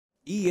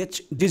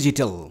JPT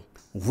Digital.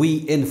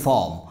 We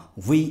inform,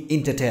 we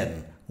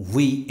entertain,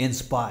 we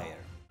inspire.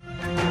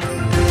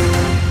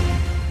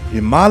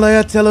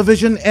 Himalaya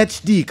Television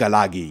HD का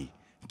लागि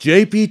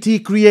JPT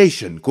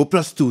Creation को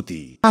प्रस्तुति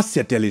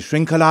हास्य टेली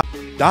श्रृंखला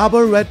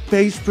Dabur Red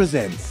Paste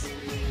presents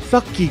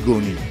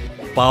Sakkigoni,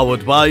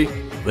 powered by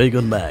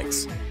Vegan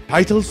Max.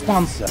 title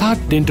sponsor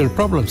 7 dental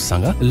problems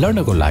सँग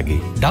लड्नको लागि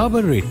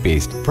Dabur Red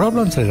Paste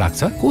प्रब्लम्सले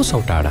राख्छ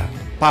कोसौं टाढा,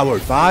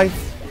 powered by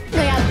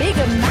नयाँ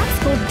Vegan Max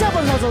को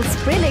डबल नजल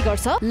स्प्रेले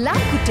गर्छ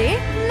लामखुट्टे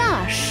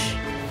नाश,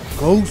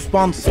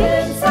 co-sponsor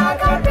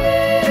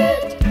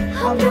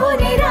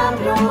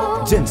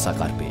जेन्सा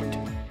कार्पेट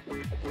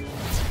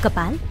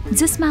कपाल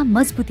जिसमा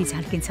मजबुती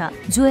झल्किन्छ,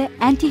 जोय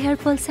एन्टी हेयर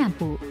फल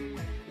shampoo,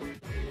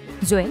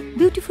 Joy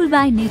beautiful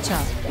by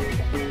nature,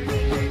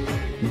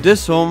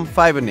 this home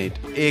fibre net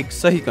एक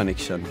सही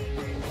कनेक्सन,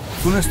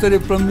 गुणस्तरीय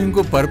प्लम्बिङ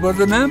को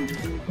भरपर्दो नाम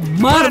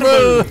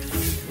marble,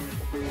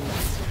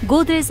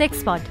 Godrej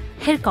expert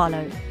hair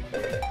colour,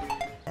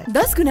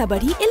 10 गुना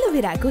बढी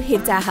एलोभेरा को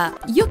हेरचाह,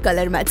 यो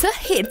कलरमा छ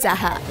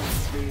हेरचाह,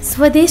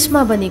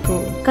 स्वदेशमा बनेको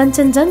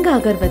कञ्चनजङ्घा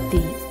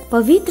अगरबत्ती,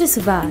 पवित्र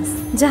सुवास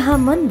जहाँ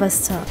मन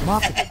बस्छ।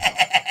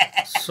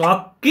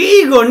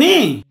 सक्किगोनी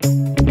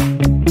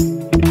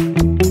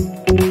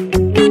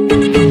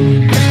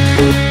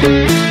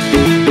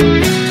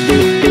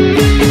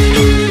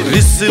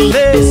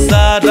रिसले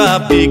सारा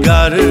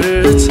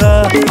बिगार्छ,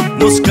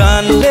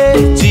 मुस्कानले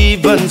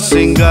जीवन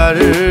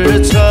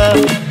सिंगार्छ,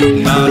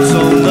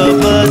 नाचौं न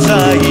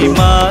बजाई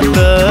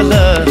मादल,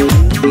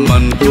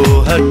 मनको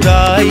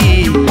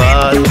हटाई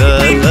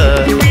बादल,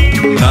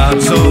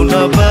 नाचौं न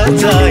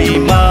बजाई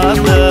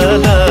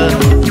मादल,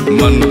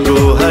 मनको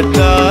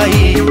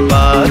हटाई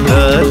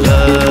बादल।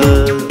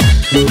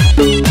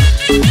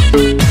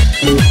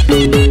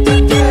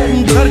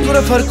 झर्को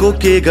र फर्को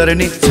के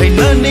गर्ने छैन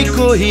नि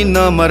कोही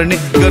नमर्ने,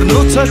 गर्नु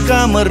छ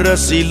काम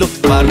रसिलो,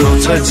 पार्नु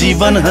छ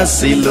जीवन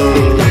हँसिलो,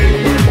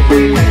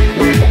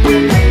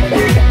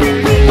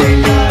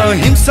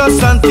 अहिंसा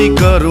शान्ति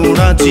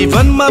करुणा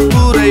जीवनमा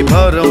पुरै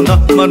भरौँ न,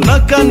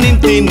 मर्नका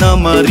निम्ति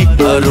नमरी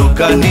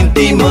अरूका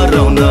निम्ति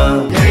मरौँ न,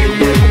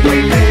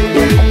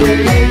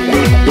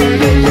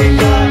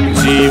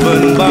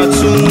 जीवन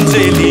बाँचुन्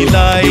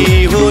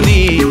जेलीलाई हो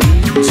नि,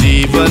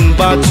 जीवन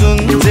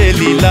बाँचुन्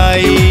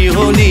जेलीलाई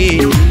हो नि,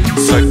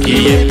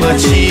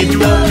 सकिएपछि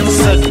त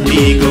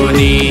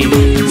सक्किगोनी,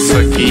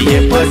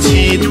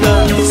 सकिएपछि त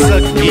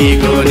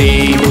सक्किगोनी,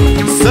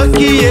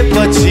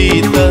 सकिएपछि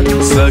त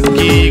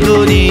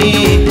सक्किगोनी,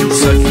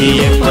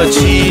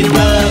 सकिएपछि त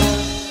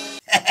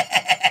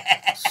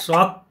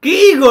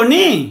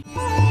सक्किगोनी।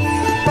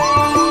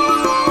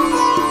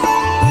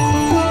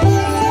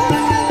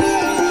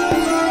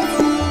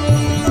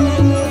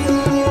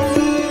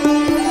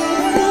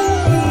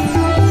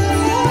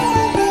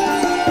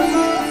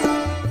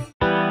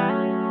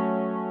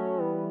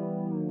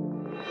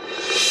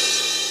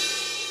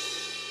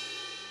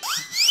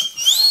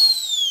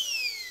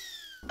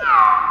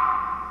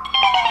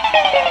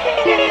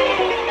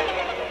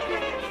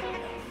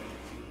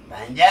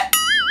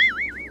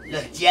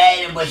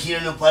 ल्याएर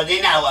बसिरहनु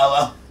पर्दैन, अब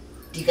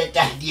टिकट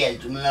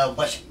टाँसिदिइहाल्छु मलाई,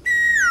 बस।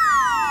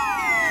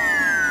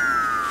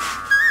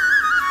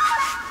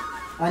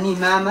 अनि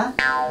मामा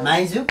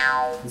माइजू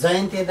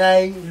जयन्ते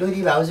दाई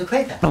लोरी भाउजू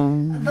खै त?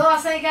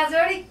 दसैँका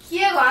जोडी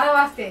के घर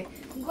बस्थे,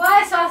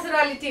 गए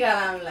ससुराली टिका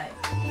लाउनलाई।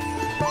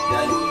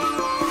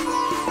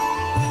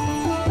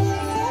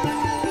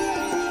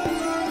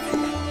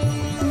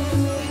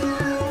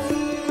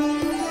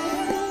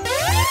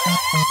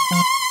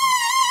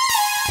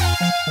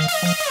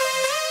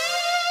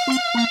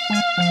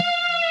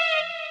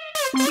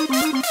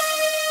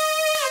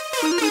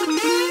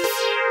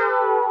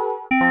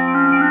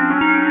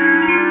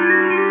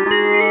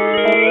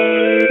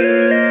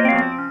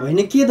 होइन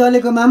के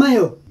दलेको मामा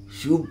यो?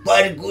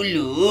 सुपर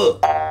गुलु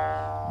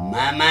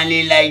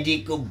मामाले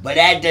लगाइदिएको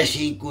बडा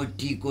दसैँको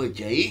टिको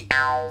चाहिँ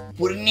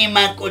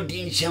पूर्णिमाको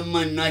दिनसम्म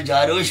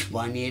नझरोस्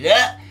भनेर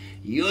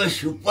यो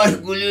सुपर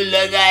गुलु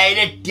लगाएर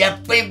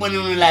ट्याप्पै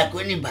बनाउन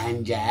लाग्यो नि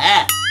भान्जा,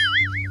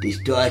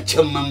 त्यस्तो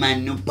अचम्म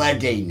मान्नु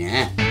पर्दैन।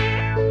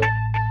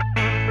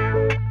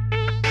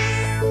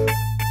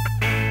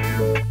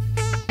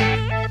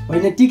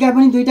 होइन टिका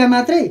पनि दुईटा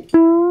मात्रै?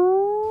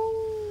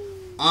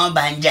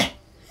 भान्जा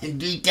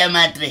दुईटा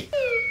मात्रै।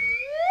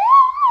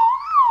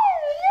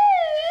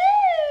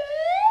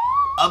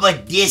 अब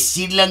देश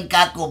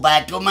श्रीलङ्काको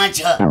बाटोमा छ,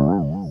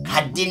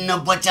 खाद्यान्न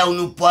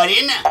बचाउनु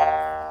परेन।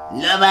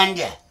 ल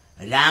भान्जा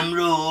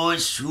राम्रो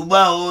होस्, शुभ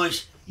होस्,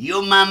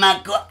 यो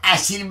मामाको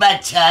आशीर्वाद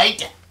छ है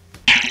त।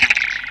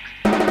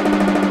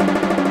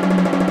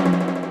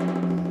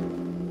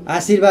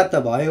 आशीर्वाद त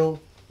भयो,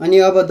 अनि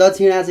अब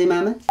दक्षिणा चाहिँ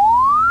मामा?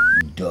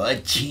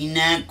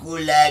 दक्षिणाको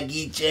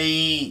लागि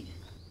चाहिँ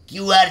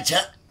क्युआर छ।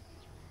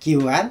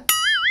 क्युआर?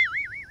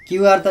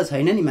 क्युआर त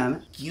छैन नि मामा।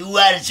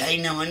 क्युआर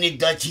छैन भने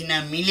दक्षिणा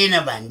मिलेन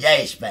भान्जा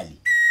यसपालि।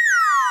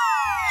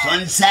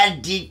 संसार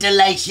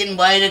डिजिटलाइजेसन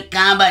भएर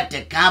कहाँबाट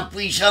कहाँ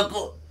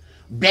पुगिसक्यो,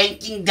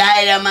 ब्याङ्किङ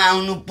दायरामा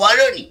आउनु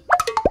पर्यो नि,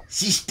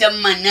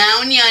 सिस्टममा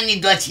नआउने अनि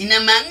दक्षिणा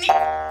माग्ने।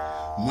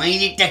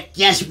 मैले त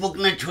क्यास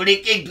बोक्न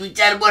छोडेकै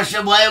 2-4 वर्ष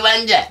भयो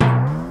भान्जा।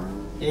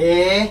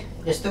 ए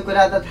यस्तो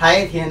कुरा त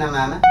थाहै थिएन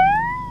मामा।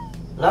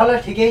 ल ल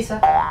ठिकै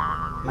छ,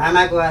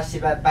 मामाको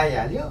आशीर्वाद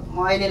पाइहाल्यो।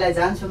 म अहिलेलाई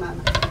जान्छु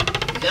मामा।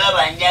 ल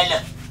भान्जा ल,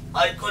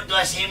 अर्को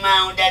दसैँमा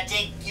आउँदा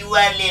चाहिँ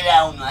क्युआर लिएर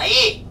आउनु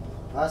है।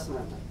 हस्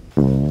मामा।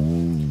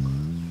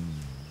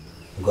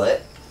 गयो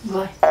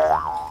गयो।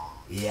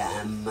 ए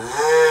आमा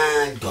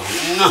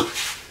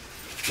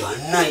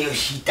धन्न यो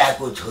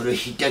सीताको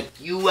छोरोसित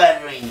क्युआर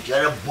रहन्छ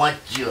र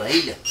बच्यो है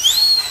ल।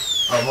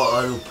 अब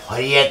अरू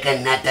फरियाका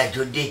नाता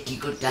जोड्दै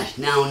टीको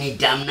टाँस्न आउने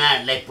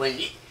डाम्नाहरूलाई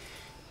पनि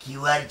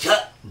क्युआर छ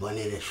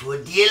भनेर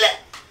सोधिएला।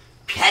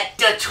 फ्याट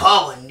छ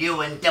भनिदियो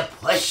भने त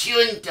फस्यो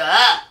नि त।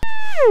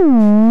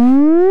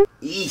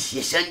 यी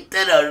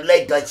सेसन्तरहरूलाई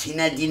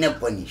दक्षिणा दिन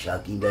पनि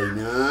सकिँदैन।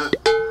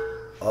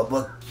 अब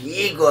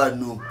के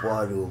गर्नु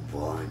पर्यो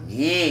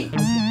भने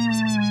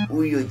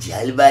उयो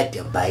झ्यालबाट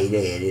बाहिर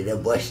हेरेर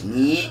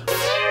बस्ने।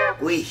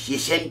 कोही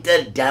सेसन्तर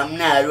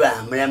डाम्नाहरू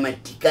हाम्रामा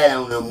टिका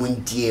लाउन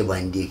मुन्टिए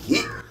भनेदेखि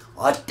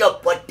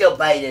हट्टपट्ट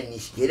बाहिर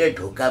निस्केर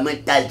ढोकामा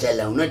तालचा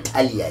लाउन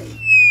थालिहाले।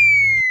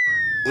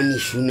 अनि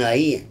सुन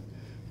है,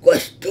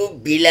 कस्तो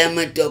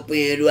बेलामा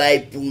तपाईँहरू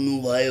आइपुग्नु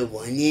भयो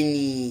भने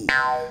नि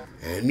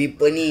हामी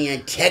पनि यहाँ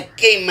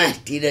ठ्याक्कै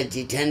मास्तिर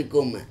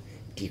जेठानकोमा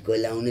टिको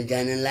लाउन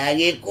जान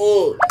लागेको।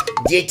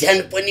 जेठान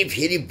पनि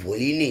फेरि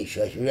भोलि नै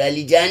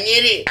ससुराली जाने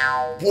रे,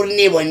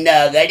 पुर्ने भन्दा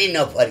अगाडि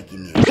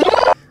नफर्किने।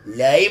 ल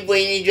है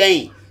बहिनी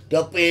ज्वाइँ,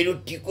 तपाईँहरू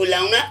टिको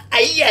लाउन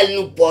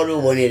आइहाल्नु पर्यो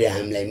भनेर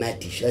हामीलाई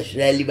माथि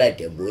ससुरालीबाट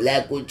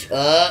बोलाएको छ।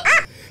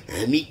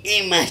 हामी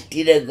यही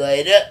मासतिर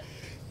गएर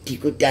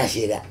टिको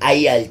टाँसेर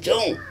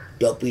आइहाल्छौँ,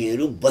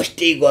 तपाईँहरू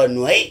बस्दै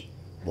गर्नु है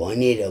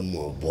भनेर म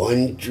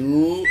भन्छु।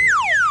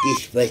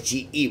 त्यसपछि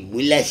यी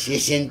मुला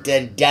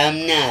सेसेन्टर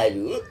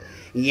डाम्नाहरू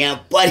यहाँ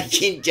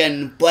पर्खिन्छन्।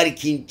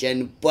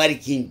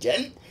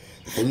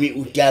 हामी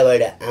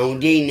उताबाट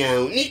आउँदै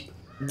नआउने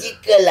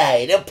दिक्क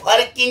लाएर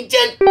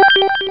फर्किन्छन्।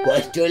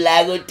 कस्तो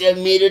लाग्यो त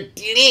मेरो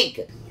टिडिक?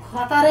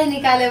 खतरै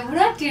निकाले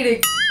बुढा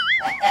टिडिक।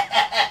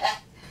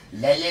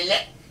 ल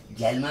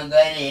झ्यालमा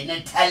गएर हेर्न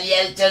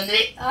थालिहाल्छन्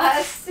रे।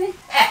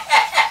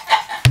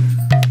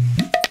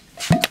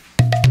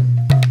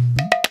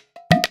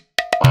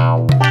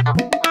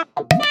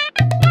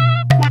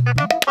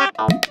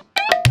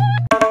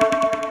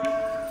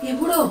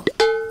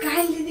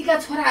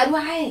 छोराहरू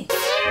आए।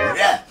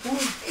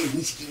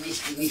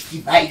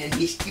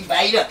 निस्की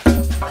बाहिर।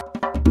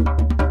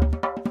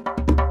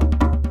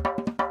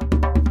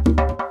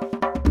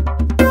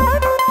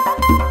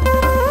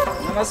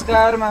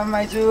 नमस्कार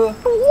मामाइजू।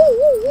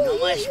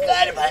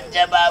 नमस्कार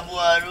भान्जा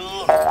बाबुहरू।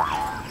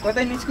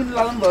 कतै निस्किनु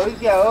लाग्नु भयो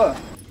क्या हो?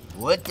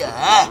 हो त,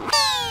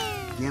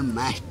 यहाँ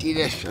मास्टी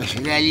र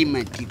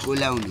ससुरालीमा टिको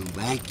लाउनु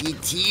बाँकी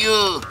थियो।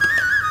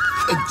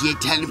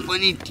 जेठान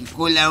पनि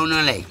टिको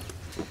लाउनलाई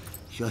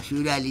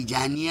ससुराली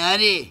जाने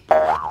अरे,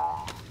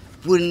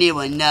 पुर्ने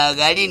भन्दा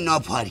अगाडि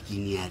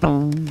नफर्किने अरे।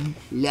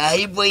 ल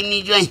है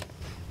बहिनी ज्वाइँ,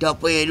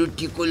 तपाईँहरू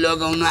टिको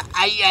लगाउन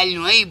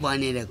आइहाल्नु है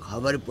भनेर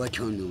खबर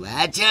पठाउनु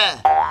भएको छ।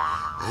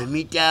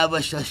 हामी त अब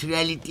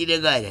ससुरालीतिर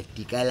गएर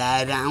टिका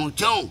लाएर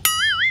आउँछौँ।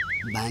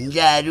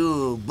 भान्जाहरू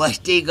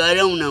बस्दै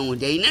गरौँ न,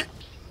 हुँदैन?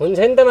 हुन्छ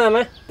नि त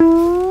मामा।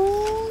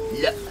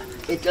 ल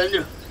ए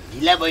चन्द्र,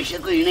 ढिला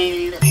भइसक्यो,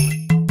 हिँड।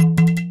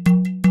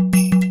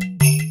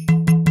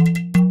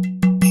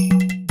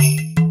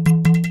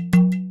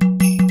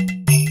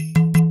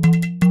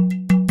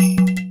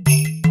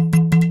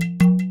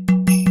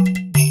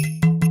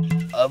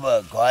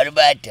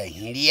 घरबाट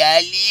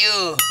हिँडिहालियो,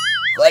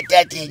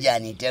 कता चाहिँ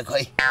जाने त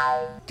खोइ।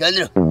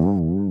 चन्द्र,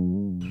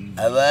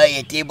 अब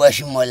यति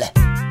बसौँ होला।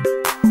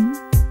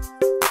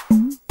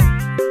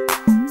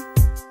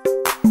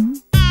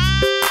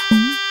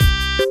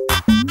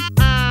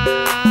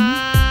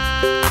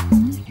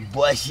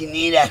 बसी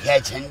नै राखेका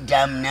छन्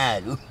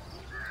डाम्नाहरू।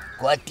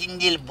 कति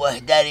दिन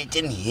बस्दा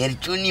रहेछन्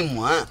हेर्छु नि म।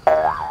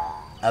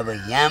 अब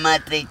यहाँ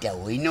मात्रै त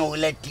होइन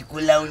होला टिको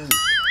लाउने,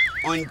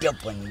 अन्त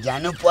पनि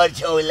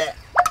जानुपर्छ होला।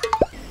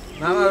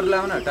 मामाहरूलाई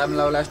आउन टाइम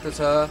लाउला जस्तो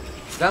छ।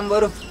 जाम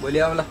बरु भोलि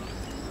आउला।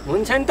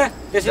 हुन्छ नि त,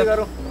 त्यसै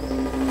गरौँ।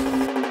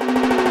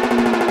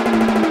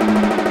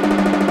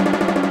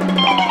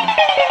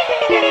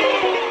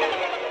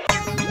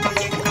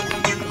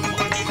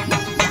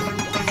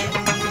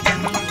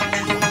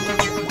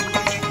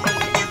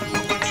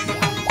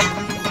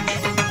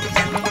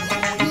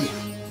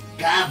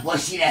 कहाँ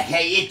बसिराख्या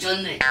ए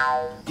चन्द्र?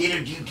 तेरो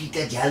ड्युटी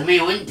त झ्यालमै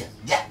हो नि त।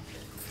 जा।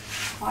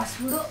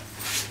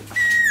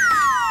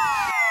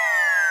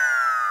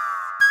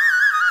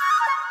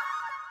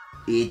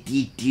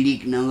 यति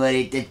टिडिक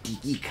नगरे त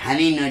टिकी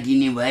खानै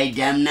नदिने भए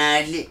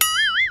डाम्नाहरूले।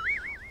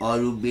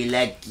 अरू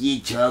बेला के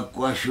छ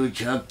कसो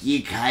छ, के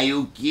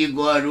खायो, के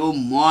गर्यो,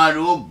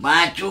 मर्यो,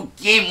 बाँच्यो,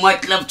 केही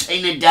मतलब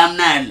छैन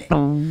डाम्नाहरूले।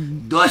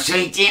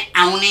 दसैँ चाहिँ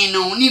आउनै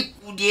नहुने,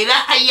 कुदेर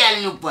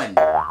आइहाल्नु पर्ने।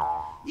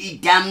 यी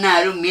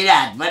डाम्नाहरू मेरो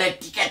हातबाट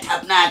टिका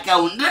थाप्न आएका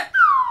हुन् र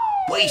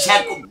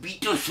पैसाको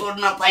बिटो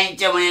सोर्न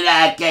पाइन्छ भनेर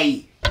आएका यी।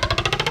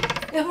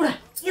 ए बुढा,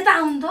 यता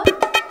आउनु त।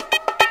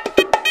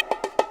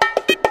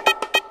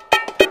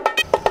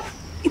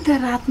 त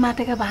रात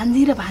माटेका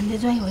भान्जी र भान्जे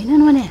ज्वाइँ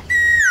होइनन् भने?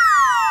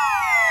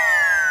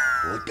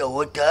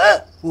 हो त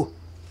ऊ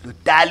त्यो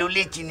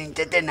तालुले चिनिन्छ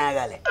त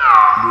नागाले।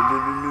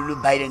 लु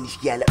बाहिर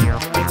निस्किहाल।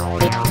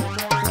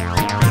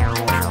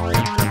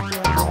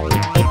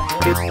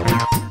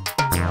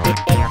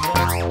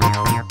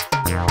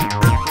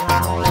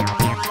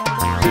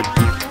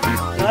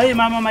 है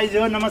मामा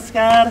माइजू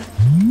नमस्कार।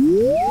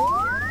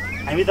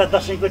 हामी त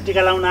दशैंको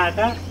टिका लाउन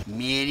आएका।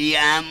 मेरी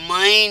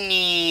आमै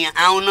नि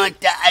आउन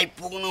त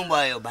आइपुग्नु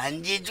भयो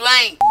भान्जी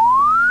ज्वाइँ।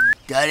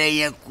 तर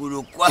यहाँ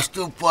कुरो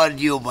कस्तो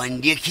पर्दियो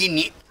भनेदेखि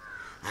नि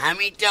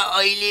हामी त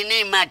अहिले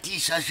नै माथि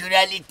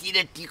ससुरालीतिर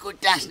टिको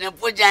टाँस्न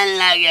पो जान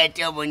लाग्या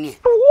छ भने।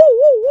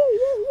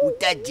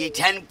 उता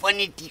जेठान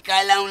पनि टिका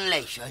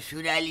लाउनलाई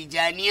ससुराली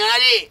जाने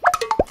अरे,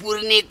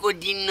 पूर्णेको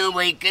दिन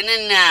नभइकन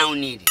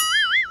नआउने रे।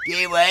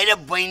 त्यही भएर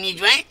बहिनी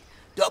ज्वाइँ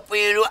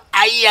तपाईहरु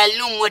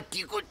आइहाल्नु, म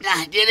टिको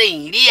टाँसेर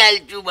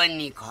हिँडिहाल्छु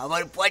भन्ने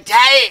खबर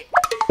पठाए।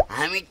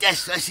 हामी त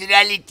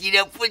ससुरालीतिर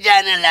पो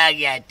जान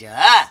लाग्या छ।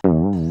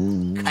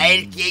 खैर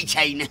केही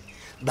छैन,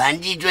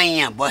 भान्जी ज्वाइँ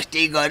यहाँ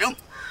बस्दै गरौँ।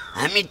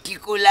 हामी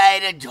टिको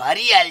लाएर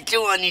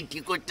झरिहाल्छौँ अनि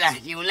टिको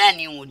टाँस्यौँला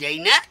नि,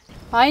 हुँदैन?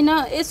 होइन,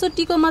 यसो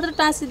टिको मात्र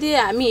टाँसिदिए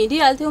हामी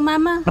हिँडिहाल्थ्यौँ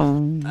मामा।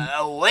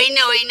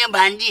 होइन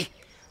भान्जी,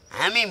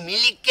 हामी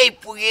मिलिक्कै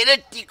पुगेर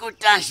टिको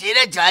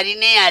टाँसेर झरि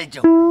नै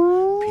हाल्छौँ।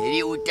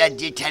 फेरि उता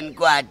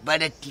जेठानको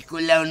हातबाट टिको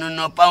लाउन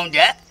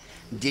नपाउँदा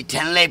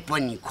जेठानलाई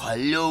पनि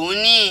खल्लो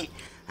हुने,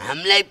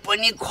 हामीलाई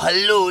पनि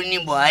खल्लो हुने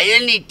भयो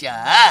नि त।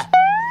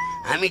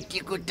 हामी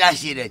टिको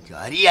टाँसेर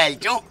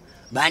झरिहाल्छौँ,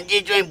 भान्जी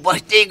ज्वाइँ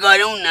बस्दै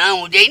गरौँ न,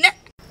 हुँदैन?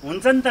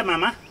 हुन्छ नि त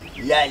मामा।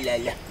 ल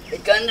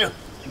चन्द्र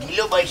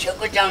ढिलो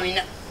भइसक्यो चाउमिन।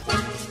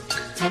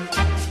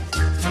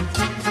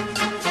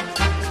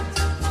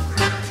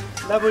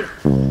 ल बुढी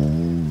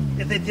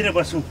यतैतिर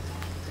बसौँ।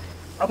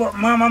 अब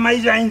मामा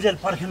माइजू आइन्जेल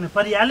पर्खिनु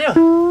परिहाल्यो।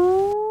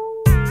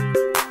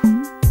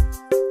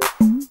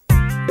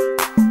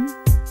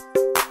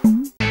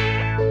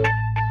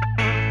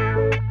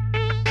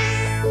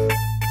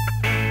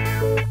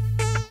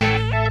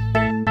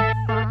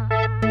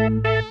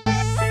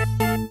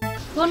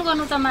 फोन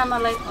गर्नु त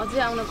मामालाई, अझै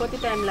आउन कति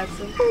टाइम लाग्छ?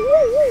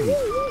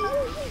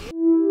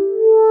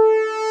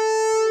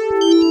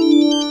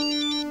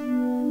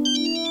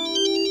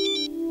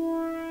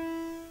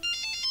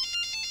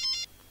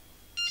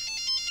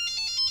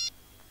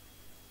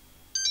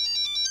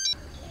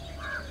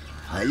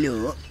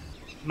 हेलो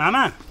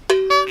मामा,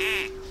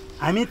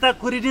 हामी त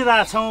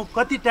कुरिरहेछौँ,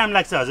 कति टाइम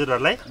लाग्छ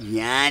हजुरहरूलाई?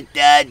 यहाँ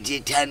त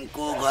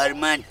जेठानको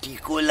घरमा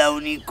टिको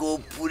लाउनेको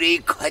पुरै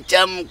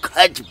खचम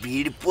खच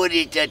भिड पो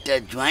रहेछ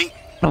त ज्वाइँ।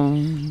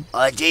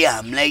 अझै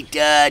हामीलाई त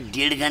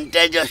 1.5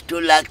 घन्टा जस्तो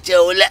लाग्छ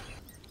होला।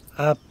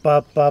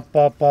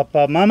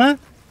 मामा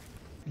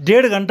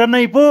 1.5 घन्टा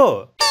नै पो?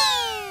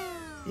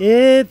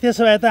 ए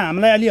त्यसो भए त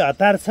हामीलाई अलि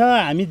हतार छ,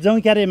 हामी जाउँ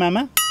क्यारे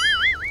मामा?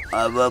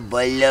 अब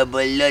बल्ल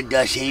बल्ल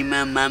दसैँमा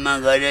मामा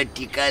घर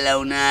टिका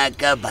लाउन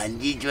आएका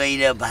भान्जी ज्वाइँ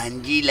र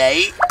भान्जीलाई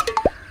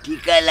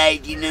टिका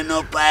लगाइदिन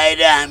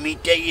नपाएर हामी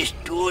त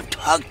यस्तो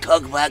ठक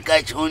भएका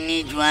छौँ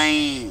नि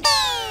ज्वाइँ।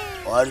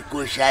 अर्को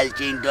साल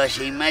चाहिँ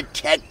दसैँमा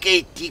ठ्याक्कै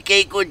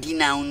टिकैको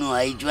दिन आउनु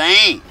है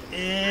ज्वाइँ।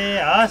 ए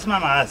हस्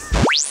मामा हस्।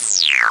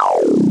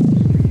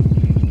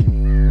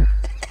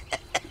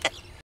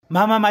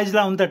 मामा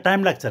माइजूलाई हुन त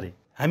टाइम लाग्छ रे,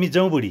 हामी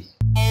जाउँ बुढी।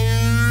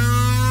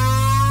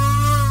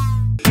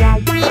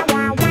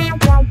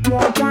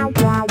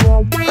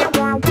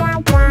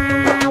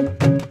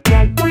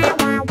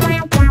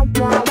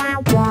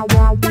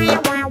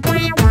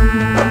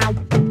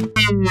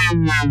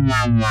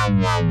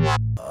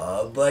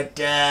 अब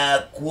त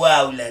को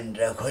आउलान्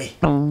र खोइ,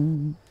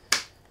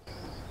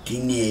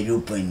 तिनीहरू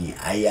पनि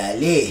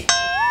आइहाले,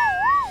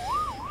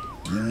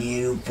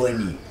 तिनीहरू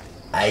पनि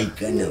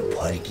आइकन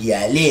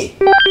फर्किहाले।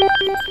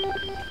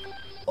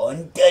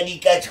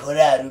 अन्तरीका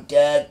छोराहरू त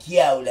के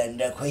आउलान्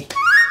र खोइ?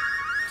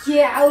 के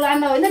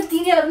आउलान् होइन,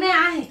 तिनीहरू नै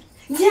आए।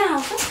 यहाँ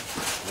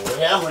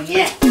आउँछ हो नि।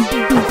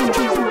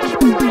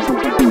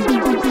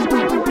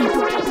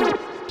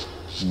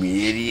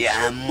 मेरी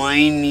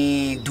आमै नि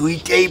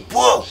दुईटै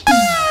पो।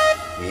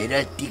 हेर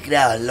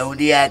टिक्रा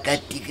हल्लाउँदै आएका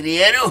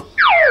टिक्रीहरू।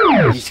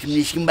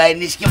 निस्किम बाहिर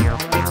निस्किम।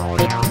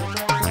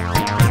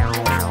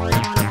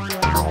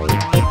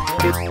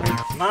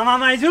 मामा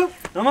माइजू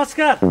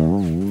नमस्कार।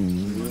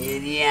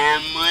 मेरी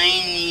आमै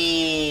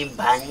नि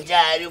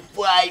भान्जाहरू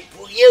पो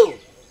आइपुग्यौ।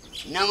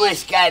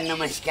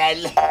 नमस्कार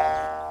ल।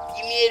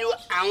 तिमीहरू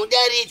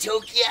आउँदा रहेछौ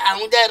कि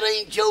आउँदा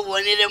रहन्छौ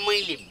भनेर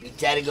मैले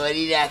विचार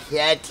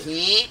गरिराखेका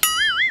थिएँ।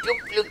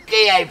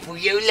 टुप्लुक्कै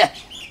आइपुग्यौ ल।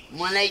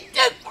 मलाई त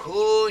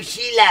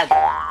खुसी लाग्यो।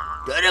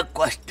 तर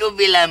कस्तो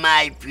बेलामा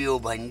आइपुग्यो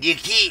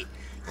भनेदेखि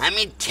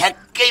हामी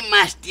ठ्याक्कै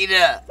मासतिर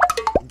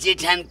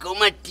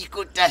जेठानकोमा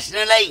टिको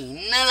टास्नलाई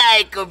हिँड्न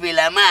लागेको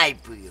बेलामा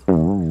आइपुग्यो।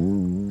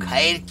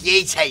 खैर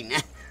केही छैन,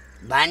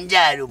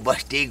 भान्जाहरू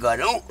बस्दै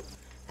गरौँ,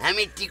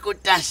 हामी टिको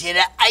टाँसेर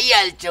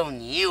आइहाल्छौँ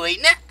नि,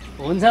 होइन?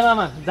 हुन्छ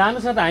मामा,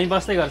 जानुस् न त, हामी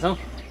बस्दै गर्छौँ।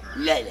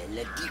 ल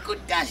टिको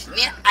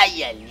टाँस्ने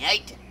आइहाल्ने है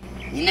त।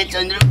 हिँड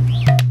चन्द्र।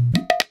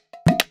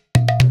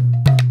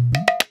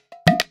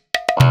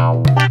 यो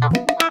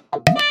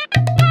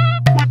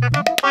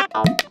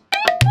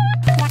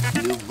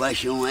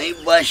बसौँ है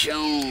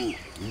बसौँ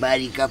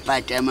बारीका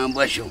पाटामा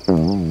बसौँ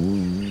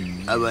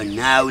अब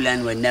नाउलान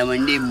भन्दा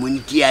भन्दै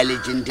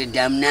मुन्किहालेछन् त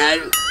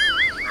डाम्नाहरू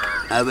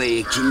अब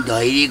एकछिन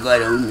धैर्य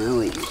गरौँ न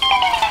होइन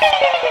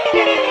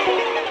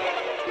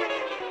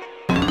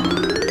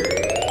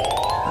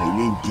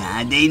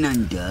जाँदैन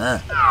नि त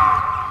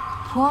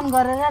फोन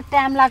गरेर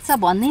टाइम लाग्छ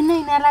भन्दिन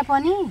यिनीहरूलाई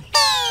पनि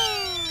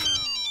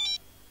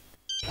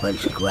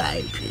कसको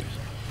आयो फेरि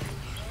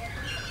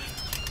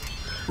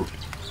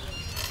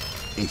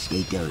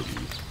यसकै त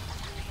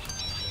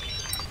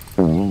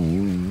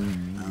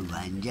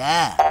भान्जा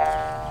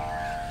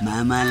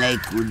मामालाई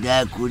कुद्दा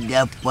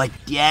कुद्दा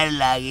पट्यार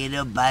लागेर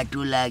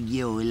बाटो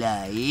लाग्यो होला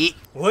है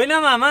होइन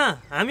मामा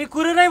हामी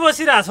कुरेरै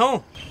बसिरहेछौँ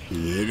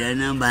हेर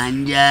न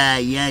भान्जा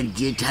यहाँ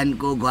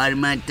जेठानको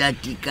घरमा त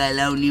टिका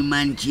लाउने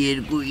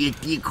मान्छेहरूको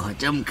यति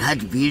खचमखाच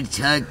भिड छ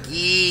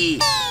कि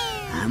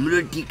हाम्रो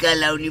टिका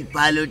लाउने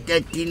पालो त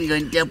 3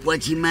 घण्टा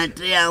पछि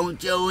मात्रै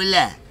आउँछ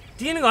होला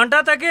 3 घण्टा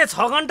त के 6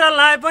 घण्टा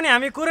लाए पनि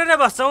हामी कुरेरै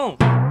बस्छौँ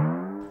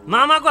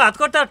मामाको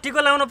हातको त टिको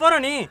लाउनु पर्यो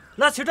नि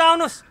ल छिटो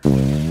आउनुहोस्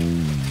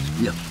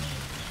ल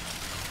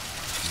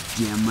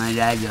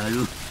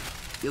महाराजहरू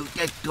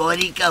एउटा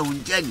तरिका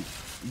हुन्छ नि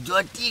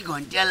जति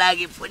घण्टा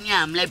लागे पनि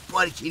हामीलाई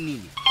पर्खिने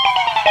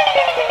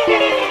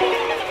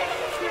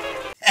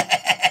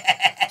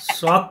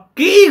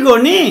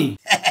सक्किगोनी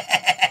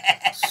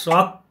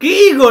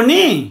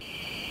सक्किगोनी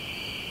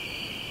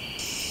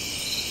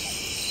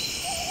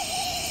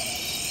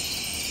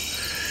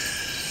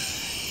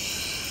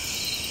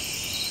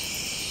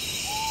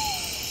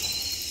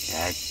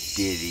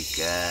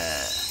तेरिका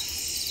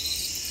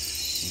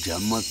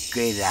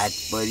झमक्कै रात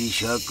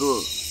परिसक्यो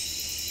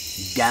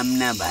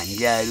डाम्ना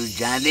भान्जाहरू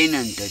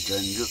जाँदैनन् त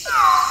चन्द्र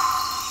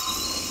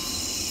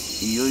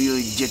यो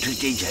जेठो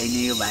चाहिँ छैन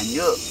यो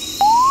भान्जो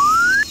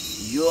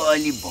यो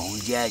अलि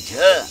भौज्या छ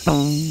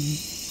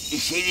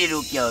यसैले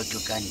रोक्या हो त्यो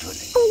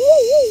कान्छोलाई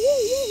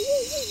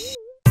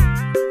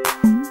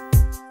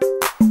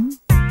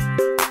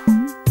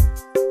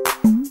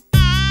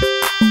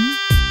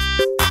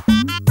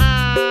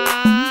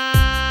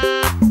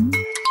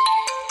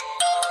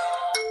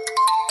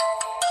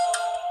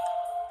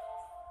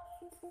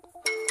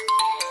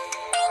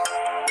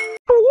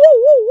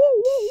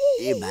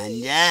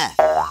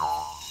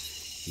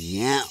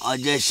यहाँ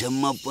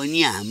अझसम्म पनि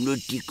हाम्रो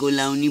टिको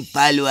लाउने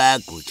पालो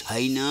आएको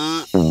छैन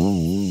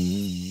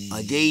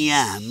अझै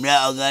यहाँ हाम्रा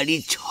अगाडि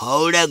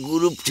 6वटा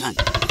ग्रुप छन्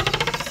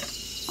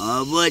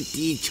अब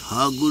ती 6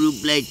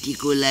 ग्रुपलाई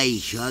टिको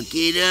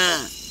लगाइसकेर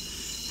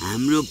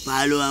हाम्रो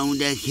पालो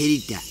आउँदाखेरि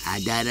त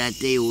आधा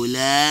रातै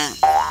होला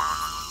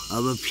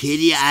अब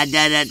फेरि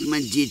आधा रातमा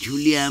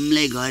जेठुले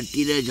हामीलाई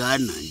घरतिर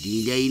झर्न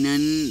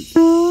दिँदैनन्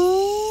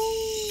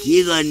के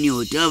गर्ने हो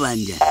त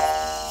भान्जा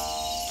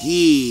कि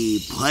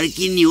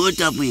फर्किने हो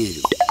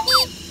तपाईहरु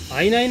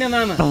हैन हैन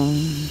मामा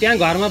त्यहाँ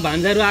घरमा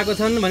भान्जाहरू आएको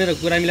छन् भनेर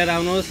कुरा मिलाएर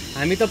आउनुहोस्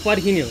हामी त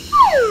पर्खिने हो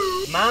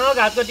मामा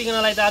घाटको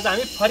टिकनलाई त आज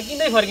हामी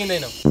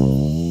फर्किँदैनौँ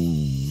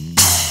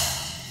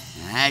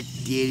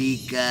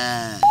तेरिका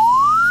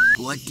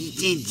कति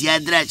चाहिँ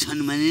ज्याद्रा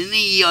छन् भने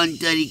नि यी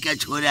अन्तरिका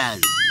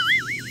छोराहरू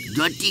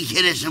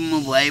जतिखेरसम्म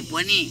भए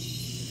पनि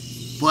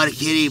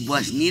पर्खेरै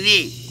बस्ने रे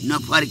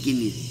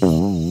नफर्किने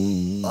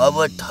अब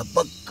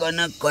थपक्क न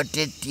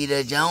कटेतिर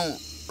जाउँ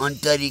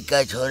अन्तरिका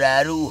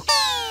छोराहरू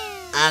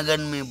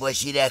आँगनमै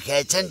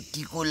बसिराखेका छन्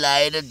टिको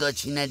लाएर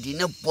दक्षिणा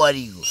दिन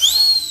परिगयो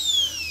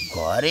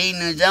घरै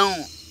नजाउँ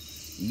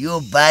यो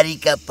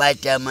बारीका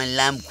पाटामा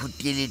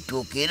लामखुट्टेले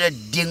टोकेर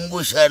डेङ्गु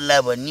सर्ला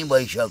भन्ने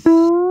भइसक्यो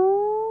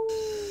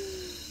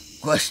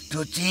कस्तो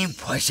चाहिँ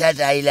फसाद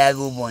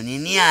आइलाग्यो भने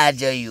नि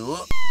आज यो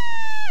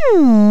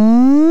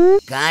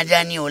कहाँ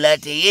जाने होला त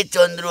ए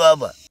चन्द्र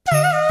अब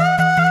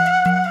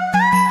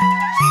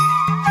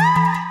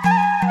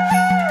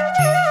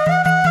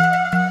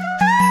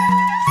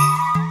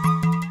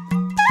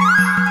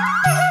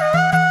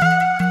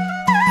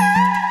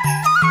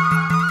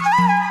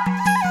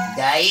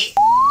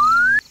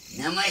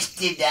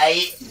नमस्ते दाई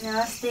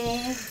नमस्ते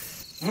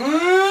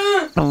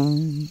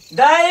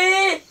दाई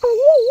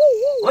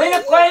होइन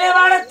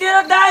कहिलेबाट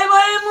तेरो दाई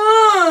भए म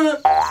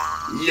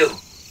लो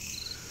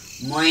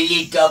मैले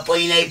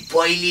तपाईलाई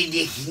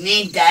पहिलेदेखि नै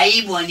दाई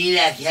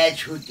भनिराखेको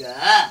छु त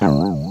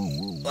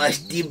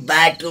अस्ति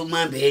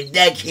बाटोमा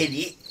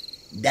भेट्दाखेरि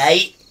दाई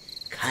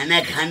खाना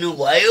खानु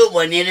भयो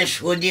भनेर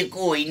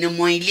सोधेको होइन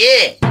मैले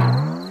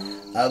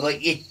अब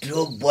यत्रो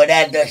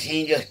बडा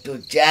दशैं जस्तो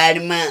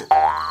चाडमा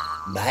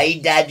भाइ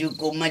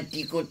दाजुकोमा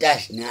टिको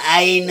टास्न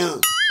आएन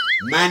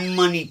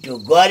मानमनी तो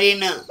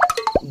गरेन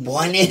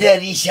भनेर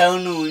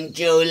रिसाउनु हुन्छ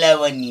होला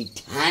भन्ने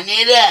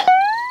ठानेर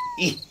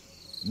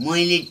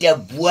मैले त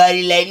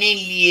बुहारीलाई नै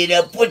लिएर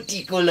पो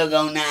टिको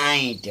लगाउन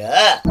आएँ त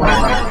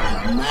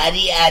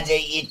मारी आज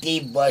यतै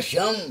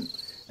बसौँ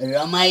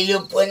रमाइलो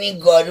पनि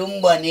गरौँ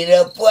भनेर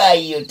पो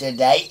आइयो त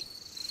दाइ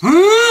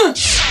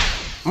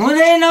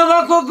हुँदै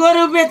नभएको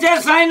गोरु बेचेर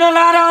साइनो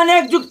लाएर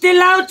अनेक जुक्ति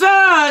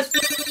लाउँछस्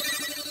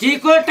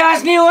टिको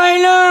टास्ने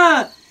होइन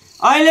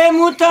अहिले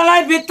म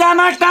तँलाई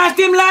भित्तामा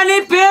टाँस्दिमला नि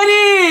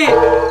फेरि।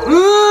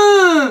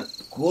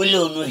 कुल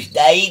हुनुहोस्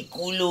दाइ,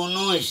 कुल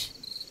हुनुहोस्।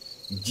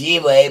 जे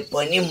भए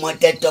पनि म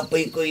त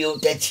तपाईको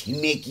एउटा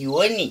छिमेकी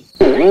हो नि।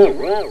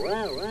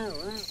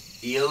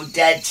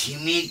 एउटा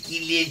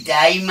छिमेकीले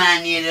दाइ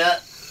मानेर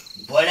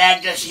बडा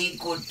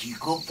दशैंको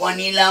टिको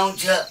पनि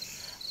लाउँछ,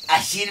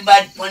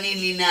 आशीर्वाद पनि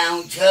लिन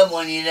आउँछ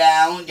भनेर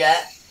आउँदा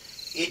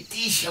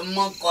यतिसम्म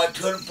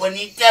कठोर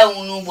पनि त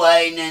हुनु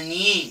भएन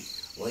नि,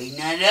 होइन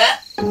र?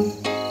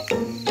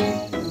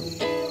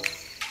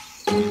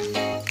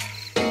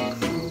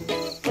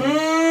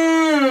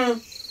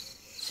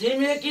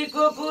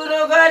 छिमेकीको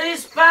कुरो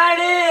गरिस्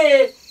पाडे।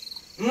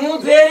 म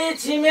फेरि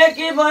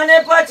छिमेकी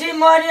भनेपछि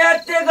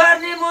मर्यादा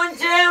गर्ने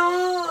मान्छे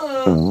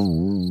हुँ।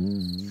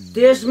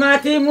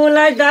 त्यसमाथि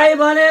मुलाई दाइ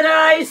भनेर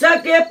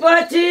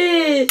आइसकेपछि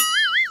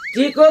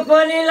टिको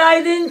पनि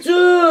लगाइदिन्छु।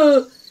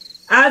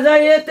 आज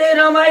यतै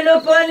रमाइलो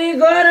पनि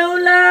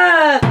गरौँला।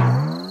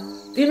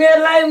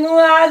 तिमीहरूलाई म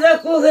आज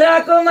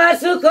कुखुराको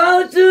मासु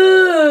खुवाउँछु।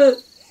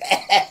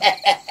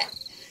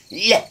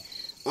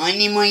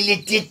 अनि मैले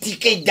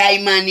त्यतिकै दाइ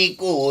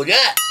मानेको हो र?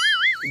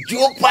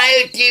 जो पायो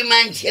त्यो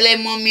मान्छेलाई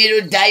म मेरो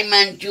दाइ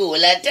मान्छु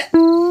होला त?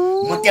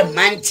 म त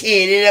मान्छे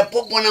हेरेर पो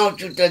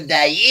बनाउँछु त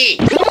दाइ।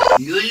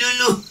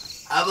 लु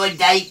अब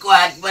दाइको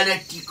हातबाट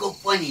टिको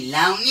पनि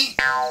लाउने,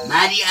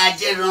 मारी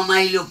आज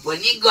रमाइलो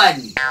पनि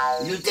गर्ने।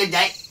 लु त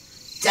दाइ,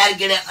 4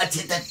 गेडा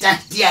अक्षता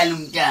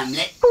टाँसिहालौँ त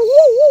हामीलाई।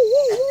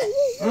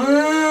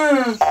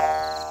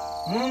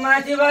 म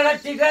माथिबाट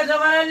टिका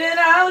जमाना लिएर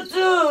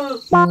आउँछु।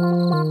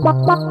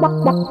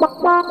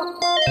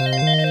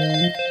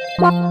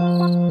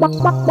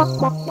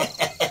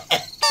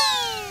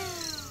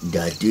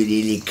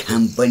 धतुरीले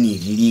खाम पनि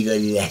रेडी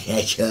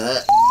गरिराखेको छ।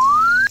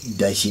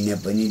 दसिना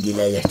पनि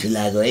दिला जस्तो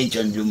लाग्यो है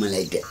चन्द्र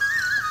मलाई त।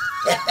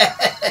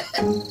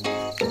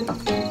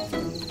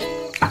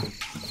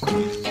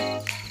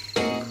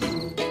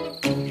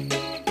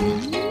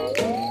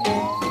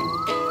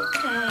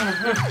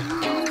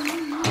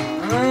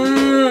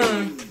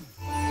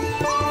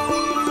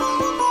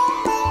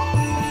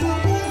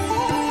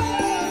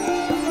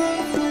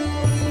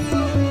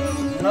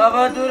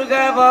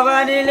 दुर्गा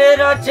भवानीले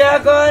रक्षा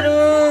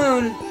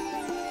गरून्।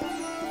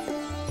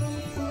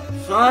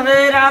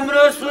 सधैँ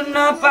राम्रो सुन्न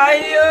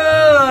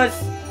पाइयोस्,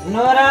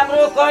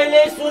 नराम्रो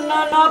कहिले सुन्न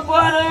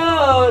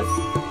नपरोस्।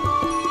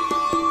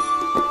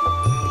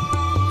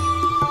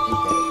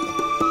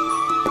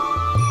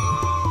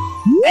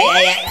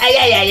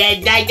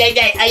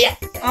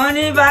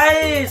 अनि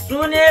भाइ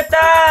सुने त,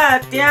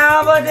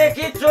 त्यहाँ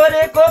अबदेखि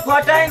चोरेको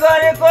फटाइ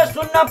गरेको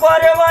सुन्न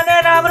पर्यो भने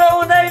राम्रो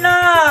हुँदैन।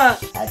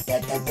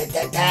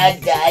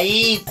 दाइ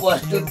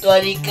कस्तो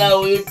तरिका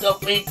हो यो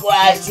तपाईको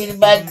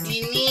आशीर्वाद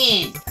दिने?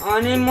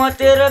 अनि म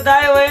तेरो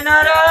दाइ होइन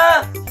र?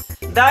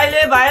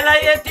 दाइले भाइलाई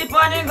यति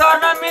पनि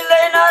गर्न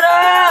मिल्दैन र?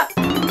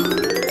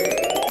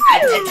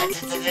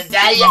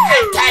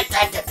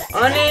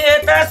 अनि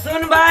यता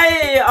सुन भाइ,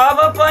 अब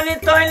पनि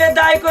तैँले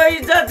दाइको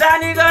इज्जत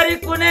जानी गरी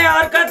कुनै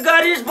हरकत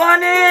गरिस्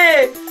भने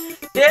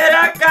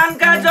तेरा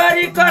कानका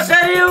जरी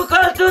कसरी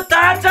उखल्छु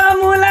थाहा छ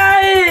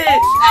मुलाई?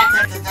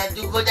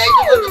 दुखो दाइ,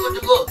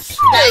 दुखो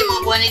दाइ, म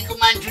भनेको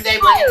मान्छु दाइ,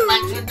 भनेको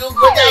मान्छु।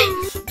 दुखो दाइ,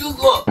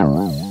 दुखो।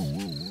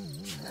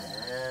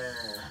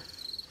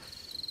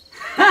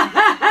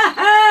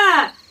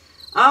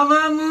 अब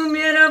म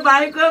मेरो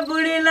भाइको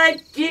बुढीलाई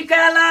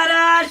टिका लाएर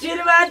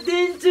आशीर्वाद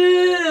दिन्छु।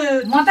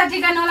 म त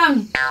टिका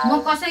नलाउने, म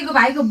कसैको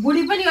भाइको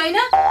बुढी पनि होइन,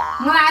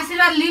 मलाई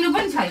आशीर्वाद लिनु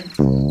पनि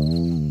छैन।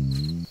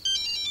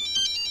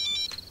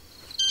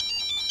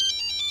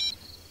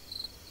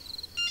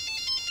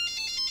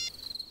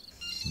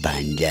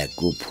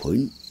 भान्जाको फोन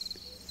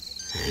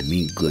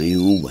हामी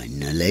गयौँ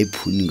भन्नलाई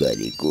फोन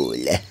गरेको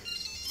होला।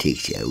 ठिक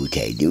छ,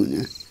 उठाइदेऊ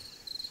न।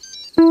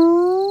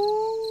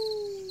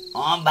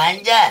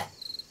 भान्जा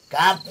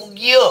कहाँ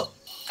पुग्यो?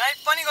 कहीँ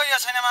पनि गइयो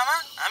छैन मामा,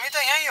 हामी त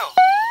यहीँ हो।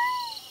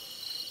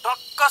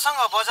 टक्कसँग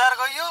बजार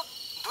गइयो,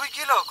 2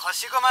 किलो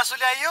खसीको मासु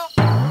ल्याइयो।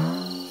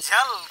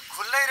 झ्याल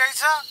खुल्लै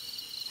रहेछ,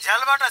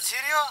 झ्यालबाट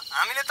छिर्यो।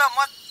 हामीले त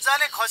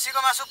मजाले खसीको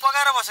मासु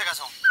पकाएर बसेका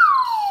छौँ।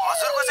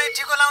 हजुरको चाहिँ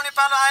टिको लाउने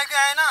पालो आयो कि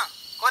आएन?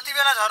 कति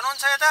बेला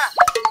झर्नुहुन्छ यता?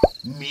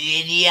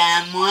 मेरी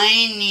आमै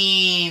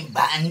नि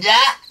भान्जा,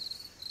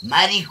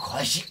 मारी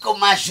खसीको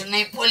मासु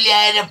नै पो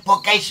ल्याएर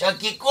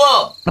पकाइसकेको।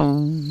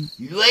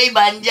 लु है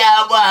भान्जा,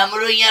 अब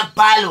हाम्रो यहाँ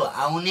पालो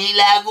आउनै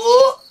लाग्यो।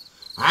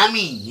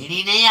 हामी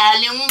हिँडी नै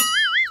हाल्यौँ।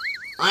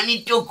 अनि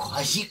त्यो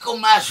खसीको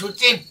मासु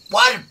चाहिँ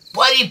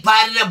परि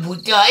पारेर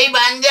भुट्यो है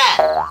भान्जा।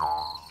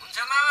 हुन्छ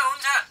मामा,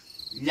 हुन्छ।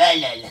 ल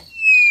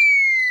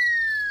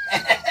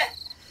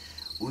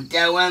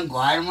उता उहाँ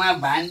घरमा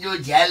भान्जो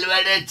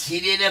झ्यालबाट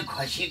छिरेर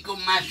खसीको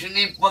मासु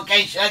नै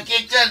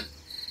पकाइसकेछन्।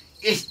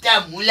 यस्ता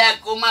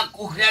मुलाकोमा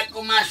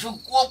कुखुराको मासु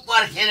को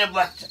पर्खेर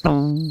बस्छ?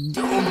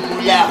 त्यो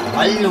मुला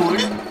हल्लुड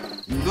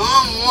न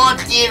म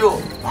तेरो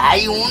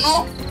भाइ हुनु,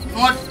 न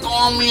त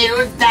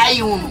मेरो दाइ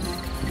हुनु।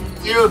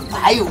 तेरो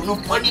भाइ हुनु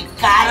पनि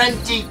कारण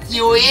चाहिँ के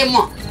हो ए? म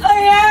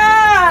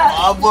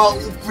अब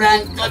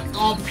उपरान्त त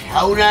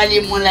फ्याउराले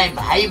मलाई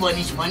भाइ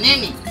भनिस् भने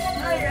नि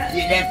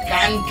तेरा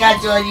कानका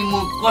जरी म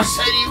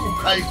कसरी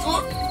उखाल्छु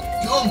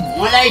त्यो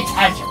मलाई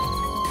थाहा छ।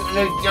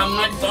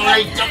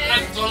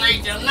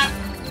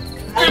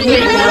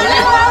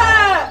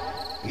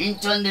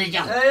 हिँड्चन्द्र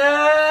जाउँ।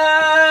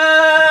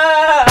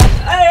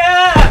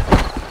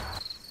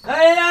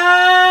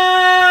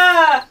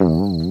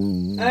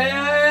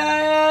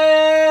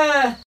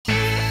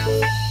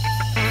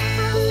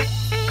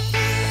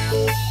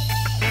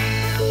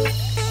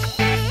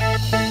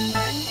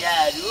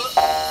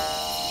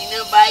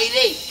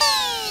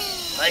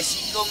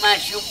 खसीको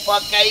मासु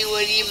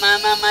पकाइवरी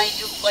मामा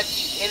माइजू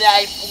कतिखेर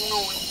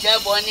आइपुग्नुहुन्छ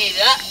भनेर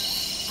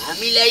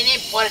हामीलाई नै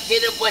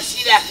पर्खेर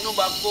बसिराख्नु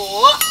भएको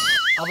हो।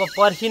 अब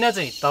पर्खिन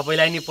चाहिँ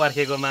तपाईँलाई नि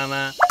पर्खेको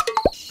मामा,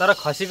 तर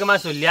खसीको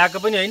मासु ल्याएको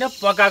पनि होइन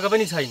पकाएको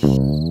पनि छैन।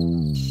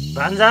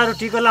 भान्जाहरू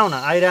टिको लाउन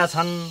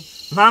आइरहेछन्,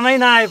 मामै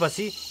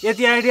नआएपछि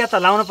यति आइडिया त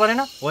लाउनु परेन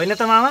होइन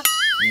त मामा?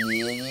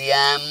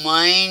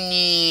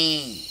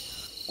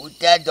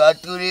 उता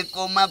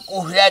धतुरेकोमा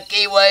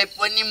कुखुराकै भए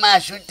पनि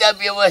मासु त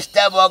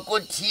व्यवस्था भएको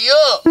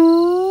थियो,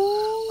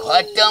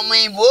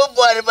 खतमै भो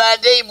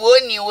बर्बादै भो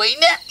नि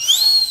होइन।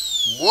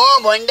 म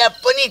भन्दा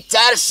पनि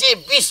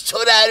 420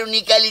 छोराहरू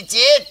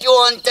निकालिचे त्यो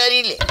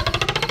अन्तरीले।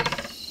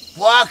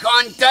 पख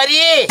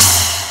अन्तरी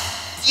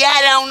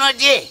तिहार आउन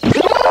दे,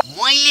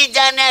 मैले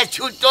जाने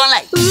छु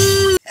तँलाई।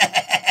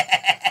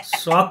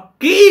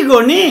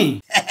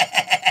 सक्किगोनी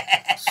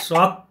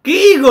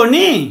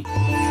सक्किगोनी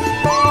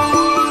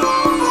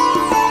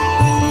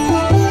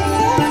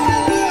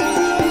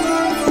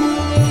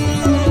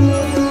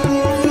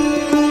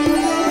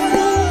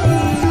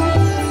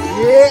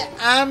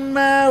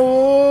आमा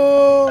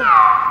हो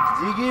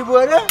जिगी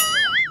बोर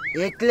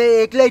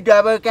एक्लै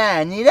डबर कहाँ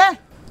हानेर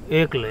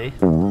एक्लै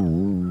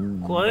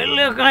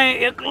कहिले काहीँ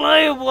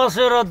एक्लै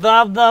बसेर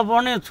दाब्दा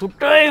पनि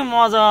छुट्टै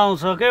मजा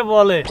आउँछ के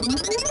बले।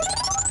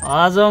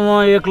 आज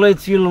म एक्लै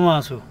चिलमा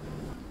छु।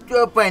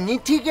 त्यो पनि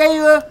ठिकै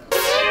हो।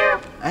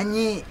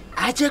 अनि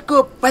आजको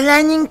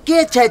प्लानिङ के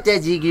छ त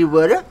जिगी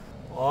बोर?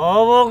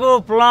 अबको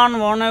प्लान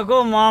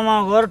भनेको मामा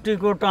घर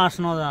टिको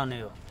टाँस्न जाने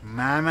हो।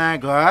 मामा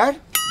घर?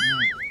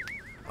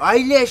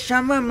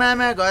 अहिलेसम्म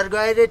मामा घर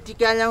गएर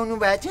टिका लाउनु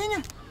भएको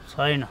छैन?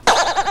 छैन।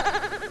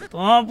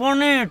 तँ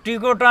पनि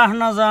टिको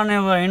टाँस्न जाने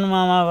भइन्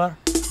मामा घर।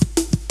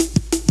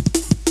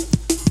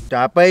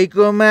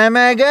 तपाईँको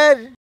मामा घर?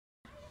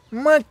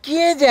 म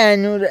के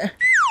जानु र,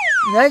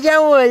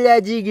 नजाउँ होला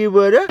जिगी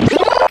बोर?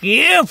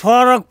 के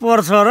फरक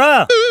पर्छ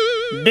र?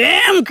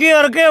 डेम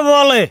केयर के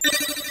बोले।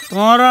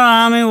 तँ र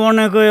हामी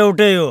भनेको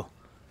एउटै हो।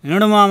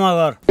 हिँड मामा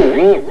घर।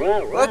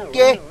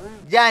 ओके,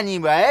 जानी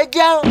भए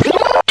जाऊ।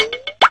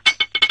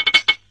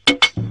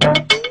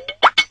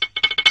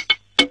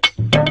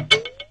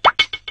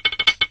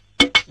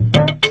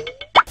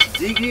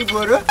 जिगी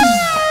बोरो,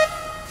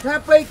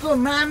 सबैको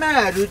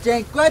मामाहरू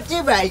चाहिँ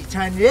कति भाइ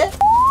छन् रे?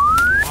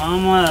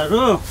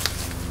 मामाहरू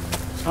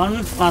छन्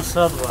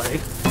 5-7 भाइ।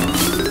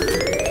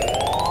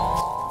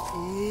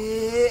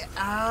 ए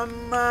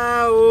आमा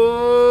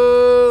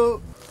हो,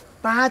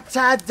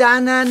 5-7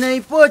 जना नै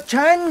पो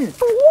छन्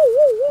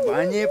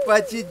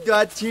भनेपछि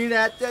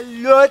दक्षिणा त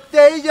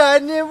लोटै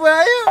जाने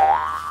भयो।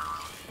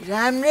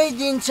 राम्रै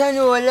दिन्छन्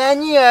होला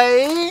नि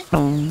है?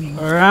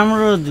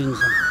 राम्रो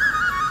दिन्छन्,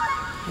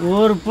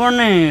 और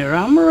पनि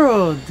राम्रो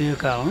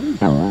दिएका हुन्।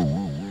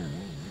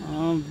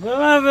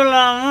 बेला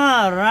बेलामा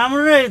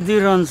राम्रै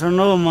दिइरहन्छन्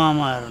हौ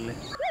मामाहरूले।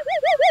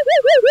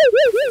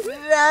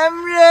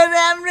 राम्रो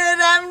राम्रो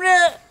राम्रो।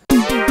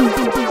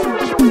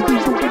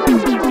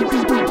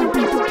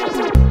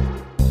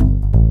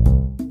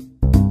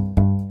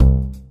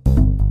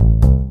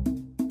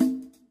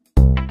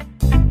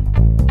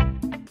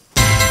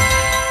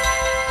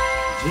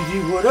 जिगी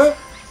बोरो,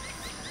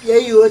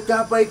 यही हो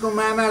तपाईँको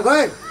मामा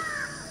घर?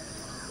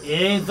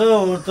 यही त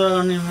हो त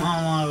अनि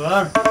मामा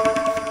घर।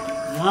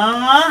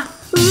 मामा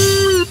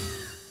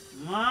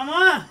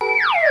मामा,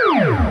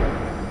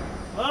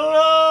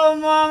 हेलो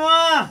मामा।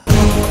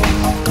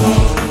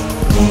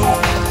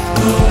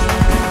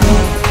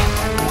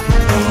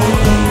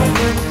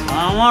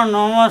 मामा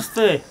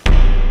नमस्ते।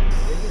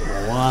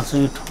 उहाँ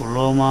चाहिँ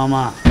ठुलो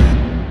मामा,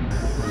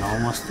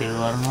 नमस्ते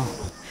गर्नु।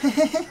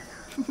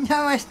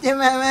 नमस्ते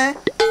मामा।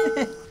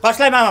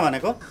 कसलाई मामा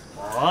भनेको?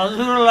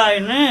 हजुरलाई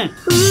नि।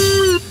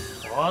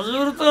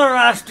 हजुर त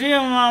राष्ट्रिय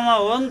मामा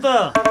हो नि त,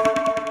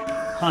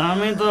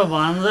 हामी त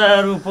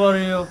भान्जाहरू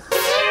पर्यो।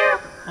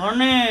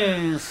 अनि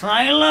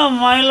साइला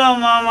माइला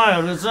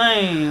मामाहरू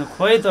चाहिँ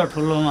खोइ त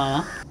ठुलो मामा।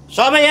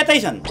 सबै यतै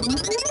छन्।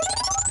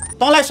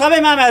 तँलाई सबै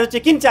मामाहरू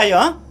चाहिँ किन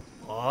चाहियो?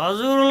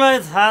 हजुरलाई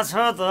थाहा छ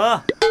त,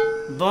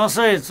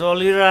 दसैँ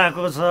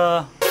चलिरहेको छ।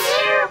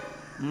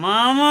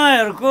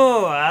 मामाहरूको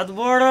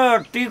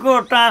हातबाट टिको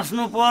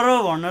टाँस्नु पर्यो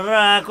भनेर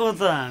आएको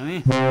त हामी।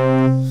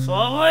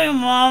 सबै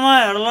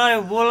मामाहरूलाई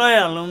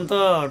बोलाइहालौँ त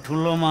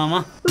ठुलो मामा।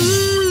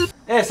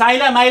 ए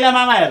साइला माइला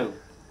मामाहरू,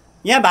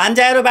 यहाँ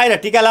भान्जाहरू बाहिर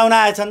टिका लाउन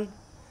आएछन्,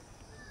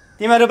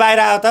 तिमीहरू बाहिर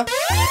आऊ त।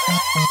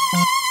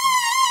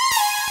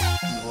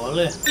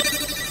 भोले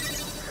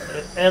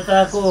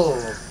यताको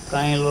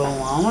काइलो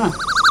मामा,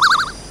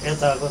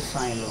 यताको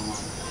साइलो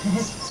मामा।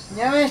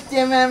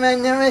 नमस्ते मामा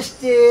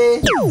नमस्ते।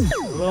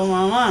 ल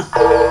मामा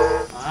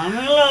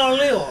हामीलाई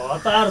अलि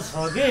हतार छ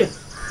कि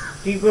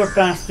टिकट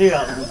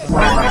टाँस्दिहाल्नु।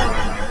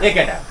 ए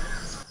केटा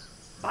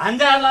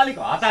भान्जाहरूलाई अलिक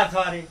हतार छ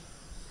अरे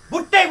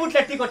बुट्टै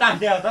बुटले टिको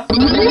टाँस्दै हो त।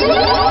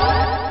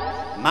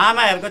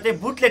 मामाहरूको चाहिँ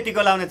बुटले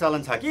टिको लाउने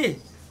चलन छ कि।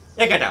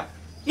 ए केटा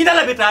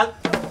यिनीहरूलाई भित्र हाल।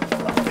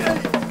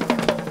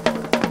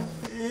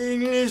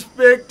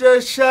 इन्स्पेक्टर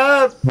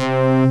साहब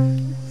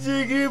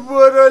जिग्री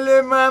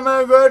बोरोले मामा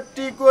घर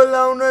टिको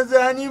लाउन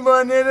जानी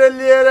भनेर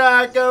लिएर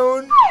आएका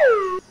हुन्।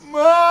 म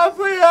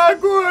आफै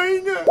आएको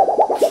होइन,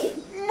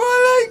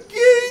 मलाई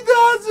केही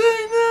थाहा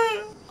छैन।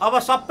 अब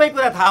सबै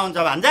कुरा थाहा हुन्छ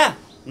भान्जा,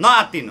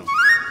 नआत्तिनु।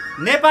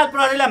 नेपाल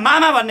प्रहरीलाई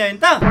मामा भन्ने होइन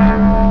त।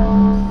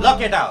 ल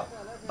केटा हो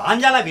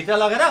भान्जालाई भित्र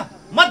लगेर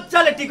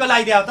मजाले टिको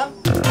लगाइदियो त।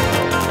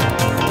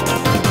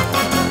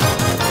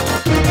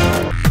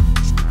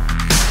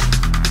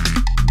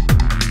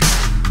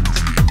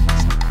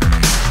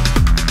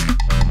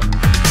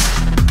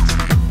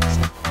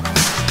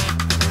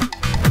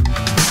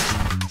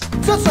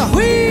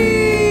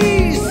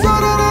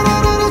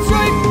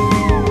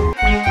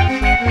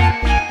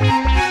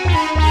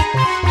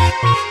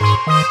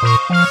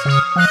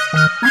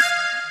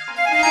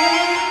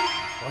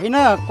 होइन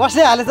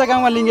कसले हालेछ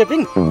गाउँमा लिङ्गे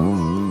पिङ?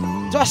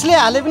 जसले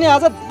हाले पनि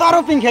आज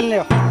दरो पिङ खेल्ने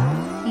हो।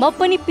 म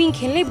पनि पिङ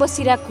खेल्नै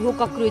बसिरहेको हो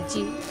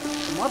कक्रोचजी।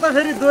 म त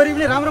फेरि दोरी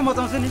पनि राम्रो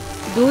मचाउँछु नि।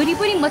 दोरी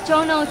पनि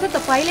मचाउन आउँछ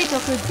तपाईँलाई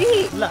कक्रोचजी?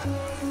 ल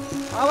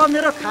अब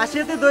मेरो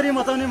खासियतै दोरी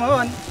मचाउनेमा हो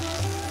अनि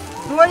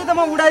दोरी त म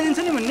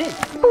उडाइदिन्छु नि मुन्नी।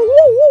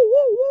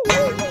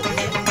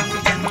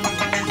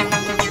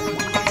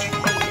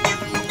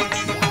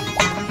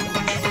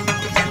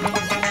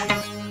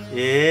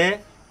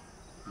 ए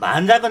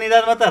भान्जाको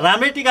निधारमा त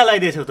राम्रै टिका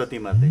लगाइदिएछौ त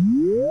तिमीहरूले।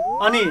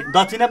 अनि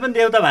दक्षिणा पनि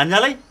देऊ त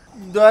भान्जालाई।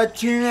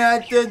 दक्षिणा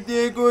त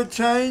दिएको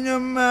छैन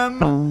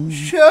मामा।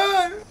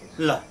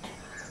 ल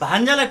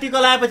भान्जालाई टिको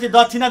लगाएपछि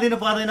दक्षिणा दिनु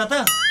पर्दैन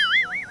त?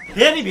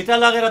 फेरि भित्र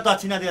लगेर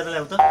दक्षिणा दिएर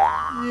ल्याउ त।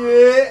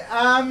 ए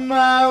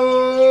आमा हो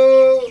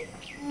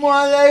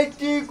मलाई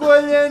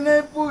टिकोले नै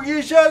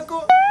पुगिसक्यो,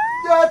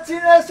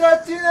 दक्षिणा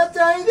सक्षिणा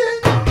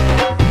चाहिँदैन।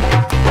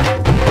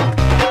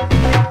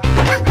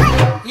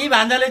 यी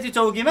भान्जाले चाहिँ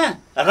चौकीमा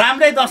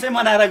राम्रै दसैँ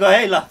मनाएर गए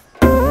है। ल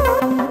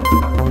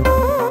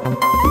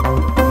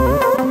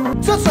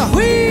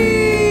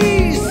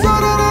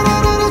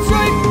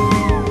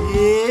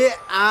ए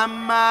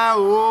आमा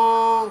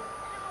हो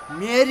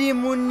मेरी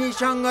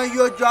मुन्नीसँग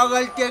यो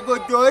जगल्टेको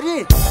डोरी।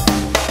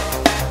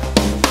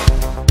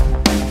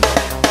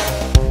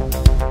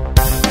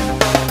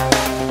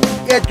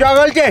 ए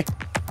जगल्टे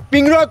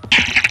पिङ रोक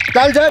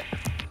चल्छ।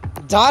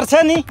 झर्छ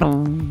नि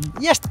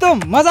यस्तो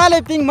मजाले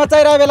पिङ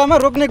मचाइरहेको बेलामा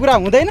रोक्ने कुरा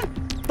हुँदैन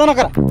त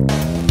नकर।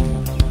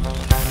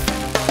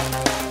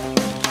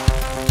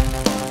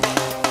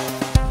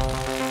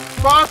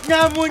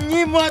 पक्का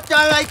मुन्नी म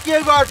तँलाई के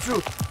गर्छु।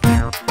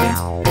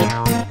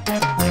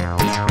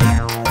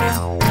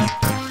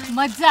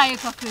 मजा आयो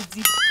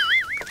कक्रोचजी।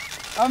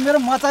 अब मेरो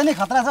मचाइ नै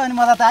खतरा छ अनि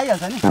मजा त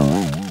आइहाल्छ नि।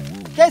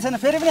 केही छैन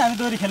फेरि पनि हामी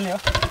दोरी खेल्ने हो।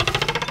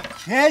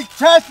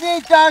 खेल्छस् नि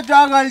त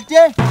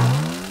जगल्टे।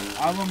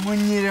 अब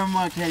मुन्नी र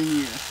म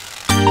खेल्ने हो।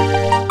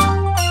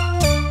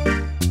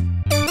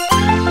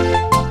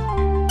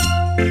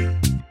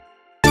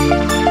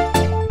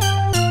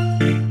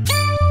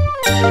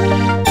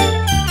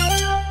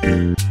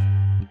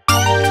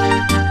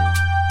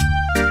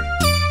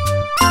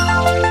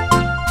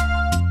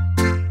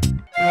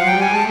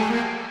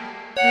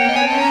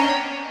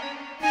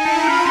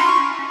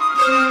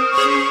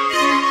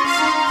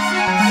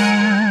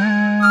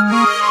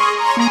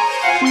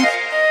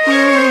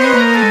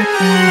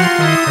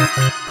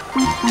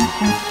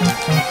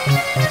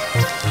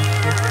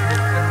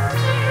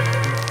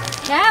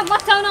 यहाँ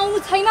मचाउन आउनु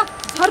छैन,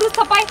 झर्नु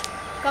तपाईँ।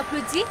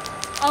 कक्रोचजी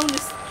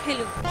आउनुहोस्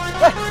खेलौँ।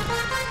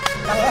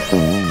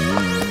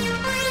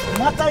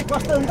 मचाइ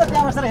कस्तो हुन्छ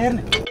त्यहाँ बसेर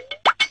हेर्ने।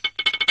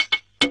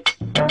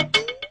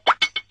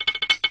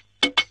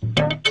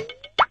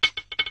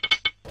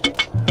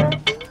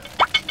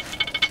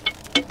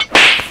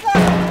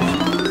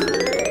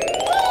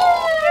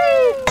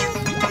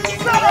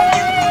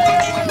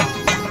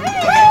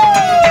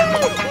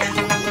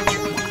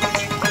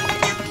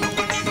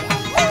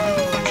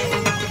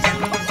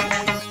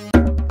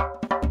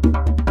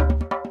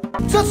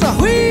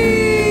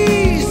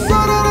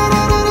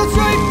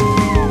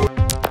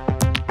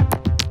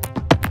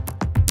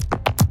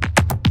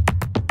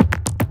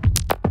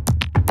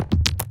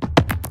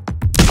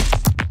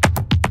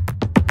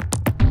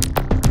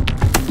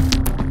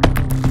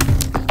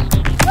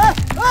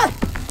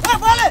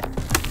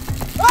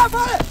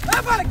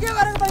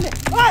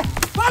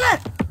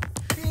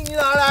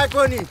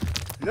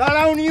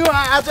 लडाउने हो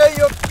आज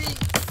यो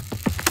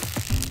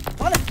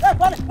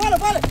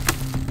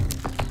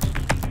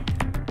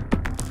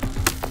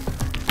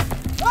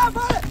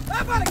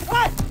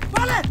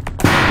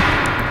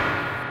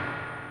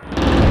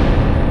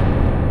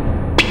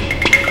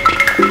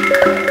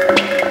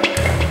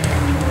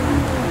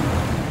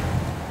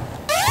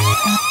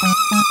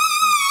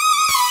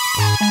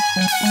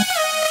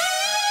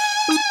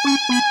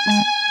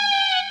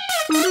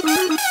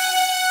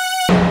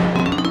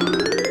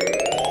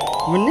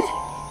मुन्नी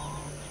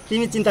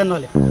तिमी चिन्ता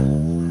नले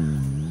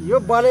यो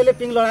बलेले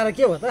पिङ लडाएर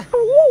के हो त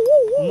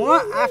म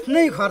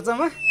आफ्नै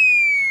खर्चमा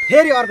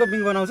फेरि अर्को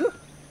पिङ बनाउँछु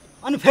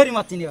अनि फेरि म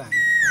चिने भयो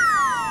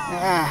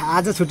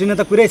आज छुट्टिन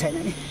त कुरै छैन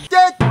नि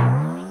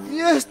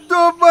यस्तो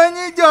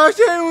पनि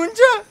दसैँ हुन्छ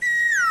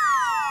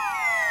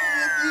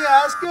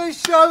इतिहासकै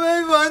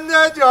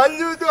सबैभन्दा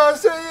झल्लु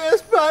दसैँ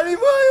यसपालि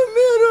भयो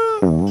मेरो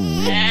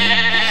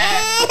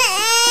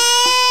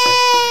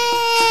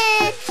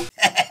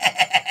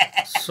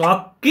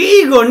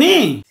सक्किगोनी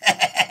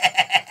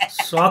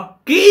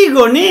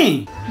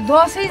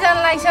दसैँ जान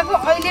लागिसक्यो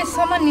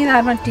अहिलेसम्म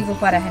निधारमा टिको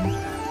पराएन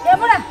ए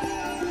बुढा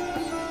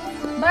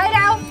बाहिर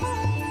आऊ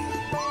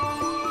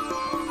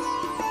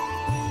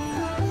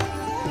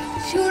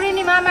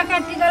शिउरिनी मामा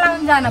कहाँ टिका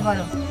लाउन जान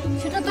पर्यो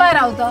छिटो तयार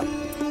आऊ त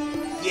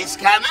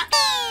त्यसकामा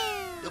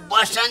त्यो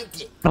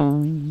बसन्ती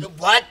त्यो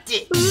भत्ते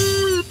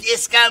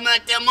त्यसकामा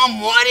त म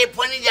मरे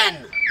पनि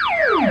जान्न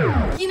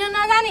किन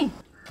नजानी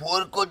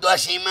पोहोरको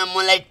दसैँमा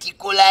मलाई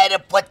टिको लाएर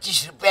 25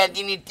 रुपियाँ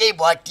दिने त्यही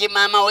भट्टे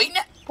मामा होइन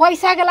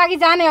पैसाको लागि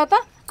जाने हो त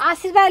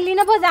आशीर्वाद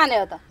लिन पो जाने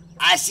हो त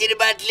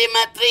आशीर्वादले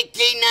मात्रै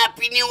केही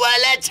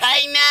नापिनेवाला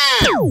छैन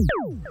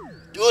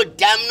त्यो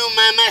डाम्नु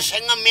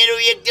मामासँग मेरो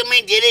एकदमै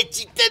धेरै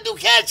चित्त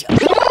दुख्या छ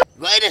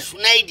गएर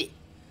सुनाइदे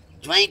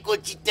ज्वाइँको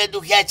चित्त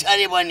दुख्या छ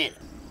अरे भनेर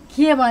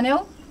के भन्यौ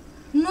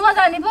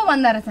नजाने पो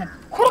भन्दा रहेछन्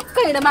खुर्क्क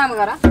हिँड मामा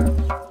घर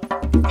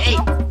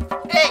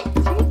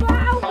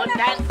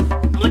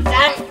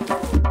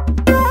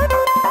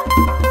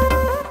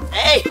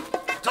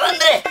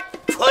चन्द्रे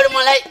छोड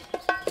मलाई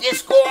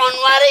त्यसको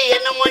अनुहारै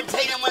हेर्न मन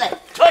छैन मलाई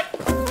छोड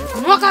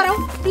नगरौ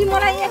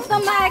तिमीलाई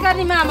एकदम माया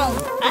गर्ने मामा हुँ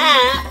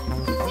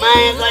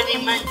माया गर्ने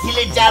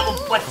मान्छेले जब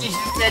 25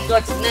 रुपियाँ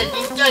दक्षिणा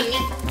दिन्छ नि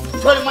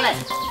छोड मलाई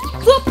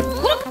चुप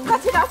खुर्क्क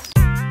छिटो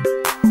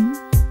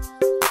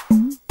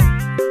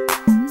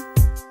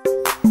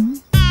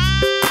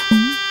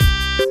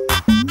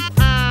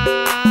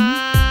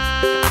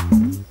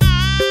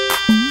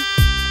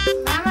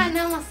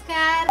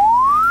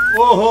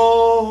ओहो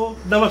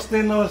नमस्ते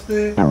नमस्ते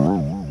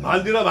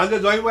भान्जी र भान्जा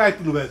ज्वाइँ पो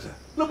आइपुग्नु भएछ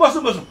ल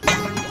बसौँ बसौँ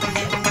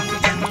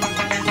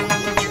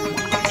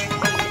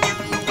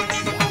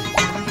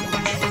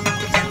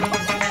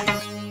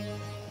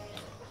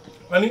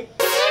अनि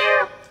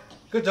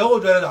के छ हौ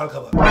ज्वाइँ हाल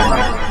खबर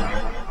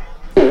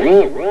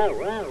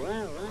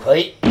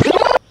खै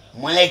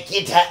मलाई के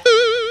थाहा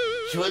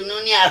सोध्नु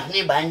नि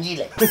आफ्नै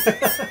भान्जीलाई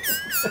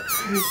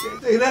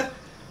होइन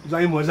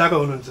ज्वाइँ मजाको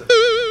हुनुहुन्छ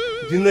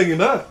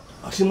जिन्दगीमा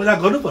हँसी मजाक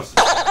गर्नुपर्छ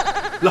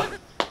ल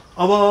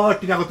अब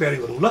टिकाको तयारी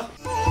गरौँ ल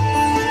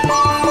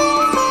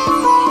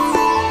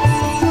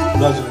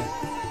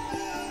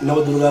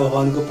नवदुर्गा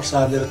भगवानको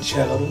प्रसादले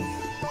रक्षा गरौँ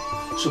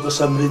सुख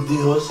समृद्धि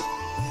होस्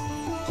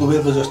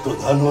कुबेरको जस्तो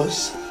धन होस्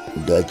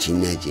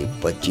दक्षिणा चाहिँ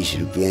 25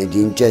 रुपियाँ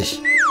दिन्छस्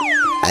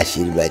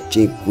आशीर्वाद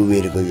चाहिँ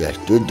कुबेरको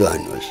जस्तो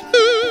धन होस्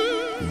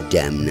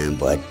ड्याम्ना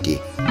भट्टे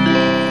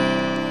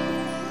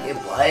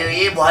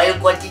ए भयो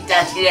कति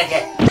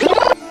टाँसिराखे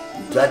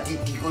जति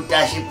टिको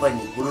टाँसे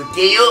पनि कुरो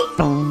त्यही हो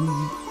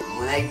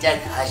मलाई त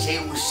खासै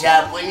उत्साह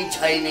पनि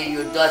छैन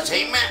यो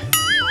दसैँमा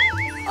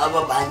अब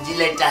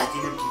भान्जीलाई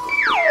टाँसिदिनु टिको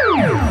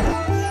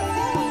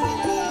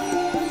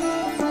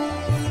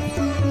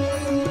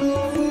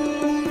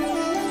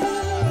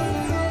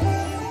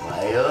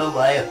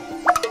भयो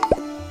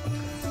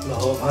ल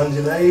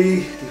भान्जीलाई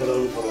टिका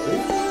लगाउनु पर्यो है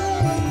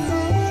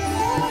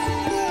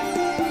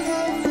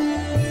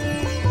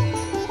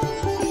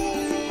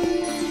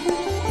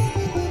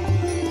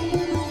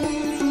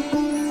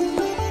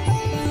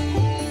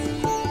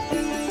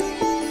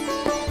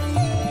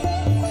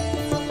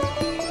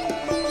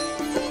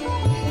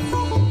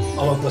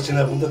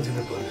दक्षिणा पनि त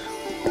दिनु पर्यो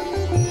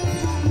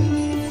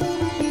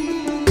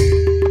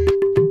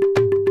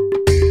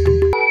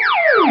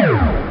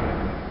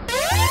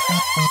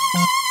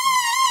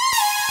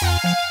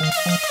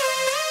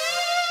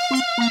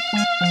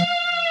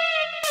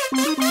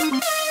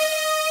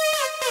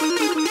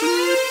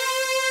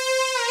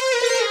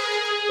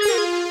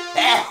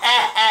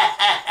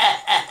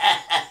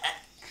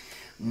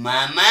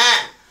मामा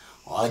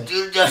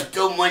हजुर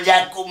जस्तो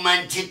मजाको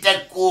मान्छे त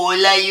को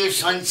होला यो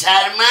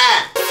संसारमा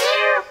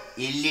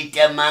यसले त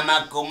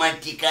मामाकोमा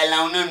टिका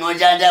लाउन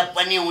नजाँदा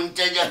पनि हुन्छ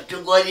जस्तो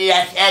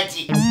गरिराखेका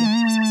थिए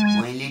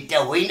मैले त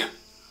होइन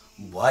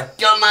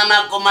भट्ट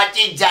मामाकोमा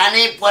चाहिँ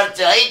जानै पर्छ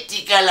है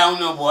टिका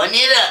लाउनु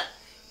भनेर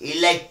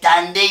यसलाई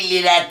तान्दै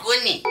लिएर आएको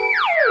नि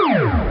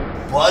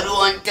बरु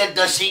अन्त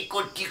दसैँको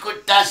टिकट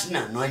टाँस्न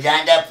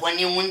नजाँदा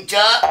पनि हुन्छ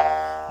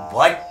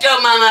भट्ट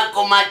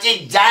मामाकोमा चाहिँ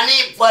जानै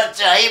पर्छ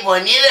है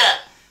भनेर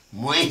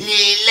मैले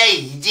यसलाई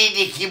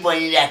हिजैदेखि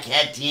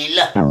भनिराखेका थिएँ ल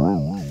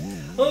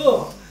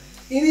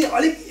यिनी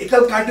अलिक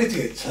एकल काटे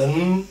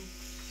छन्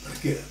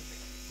के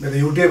मेरो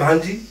एउटै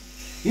भान्जी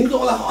यिनको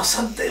मलाई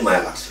असाध्यै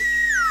माया लाग्छ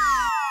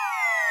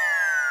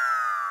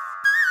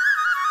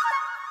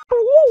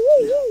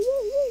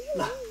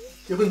ल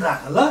त्यो पनि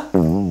राख ल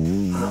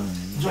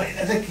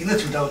ज्वाइँलाई चाहिँ किन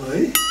छुटाउनु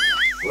है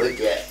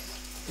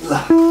ल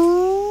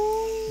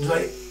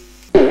ज्वाइँ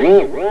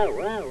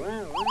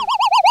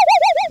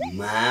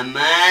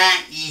मामा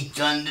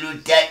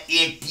त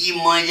यति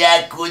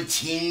मजाको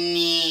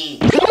छिन्नी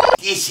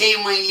त्यसै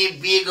मैले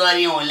बे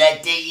गरेँ होला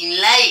त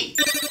यिनलाई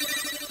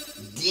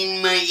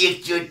दिनमा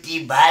एकचोटि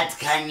भात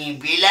खाने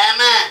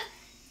बेलामा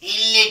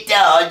यिनले त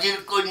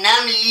हजुरको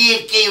नाम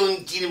लिएकै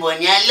हुन्थिन्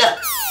भन्या ल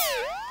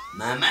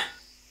मामा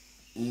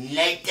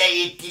यिनलाई त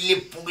यतिले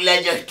पुग्ला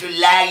जस्तो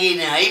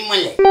लागेन है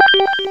मलाई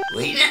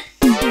होइन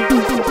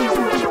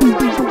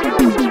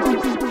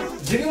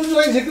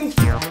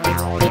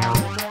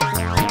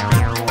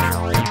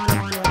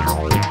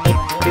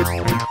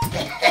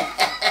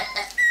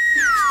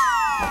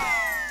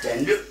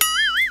चन्द्र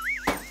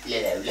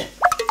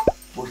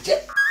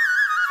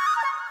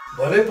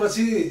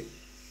भनेपछि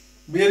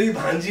मेरी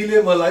भान्जीले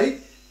मलाई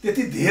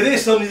त्यति धेरै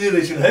सम्झिँदै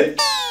रहेछन् है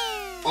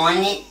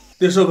अनि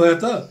त्यसो भए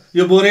त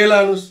यो बोरे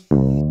लानुस्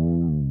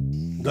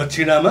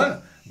दक्षिणामा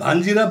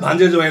भान्जी र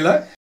भान्जे ज्वाइँलाई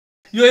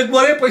यो एक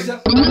बोरे पैसा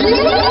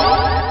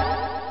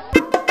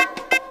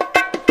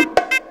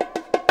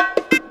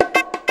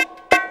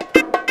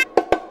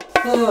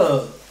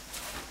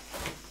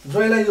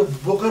ज्वाइँलाई यो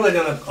बोकेर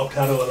जान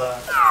अप्ठ्यारो होला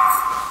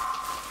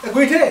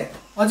गोइठे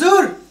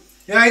हजुर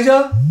यहाँ आइज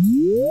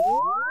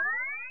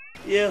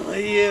ए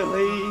भाइ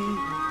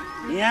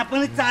यहाँ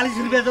पनि 40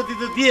 रुपियाँ जति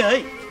त दिए है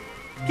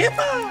के त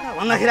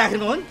भन्दाखेरि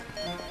राख्नु हो नि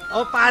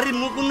अब पारी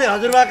मुकुन्दै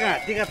हजुरबा कहाँ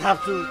टिका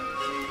थाप्छु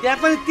त्यहाँ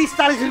पनि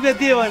 30-40 रुपियाँ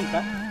दियो भने त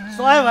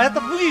 100 भए त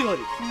पुगिगयो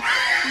नि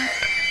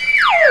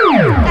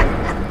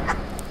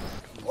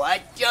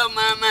बच्चो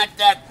मामा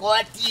त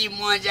कति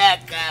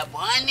मजाका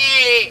भने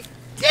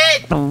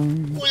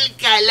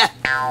पुल्का ल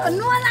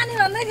नुहालानी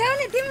भन्दै थियौ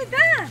नि तिमी त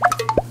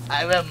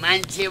अब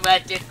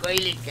मान्छेबाट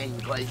कहिले काहीँ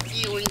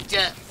गल्ती हुन्छ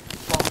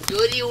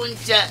कमजोरी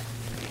हुन्छ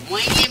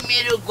मैले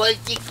मेरो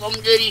गल्ती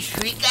कमजोरी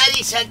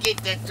स्वीकारिसके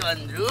त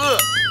चन्द्रु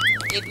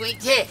एकमै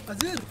थिए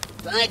हजुर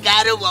तँलाई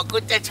गाह्रो भएको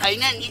त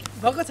छैन नि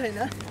भएको छैन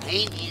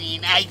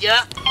आइज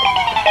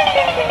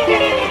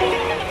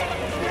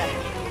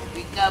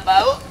पिका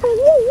बाउ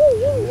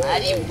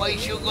अरे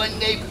पैसो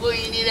गन्दै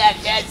पोइनी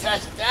राख्या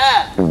छस् त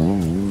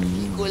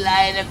को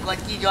लाएर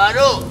कति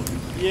झरो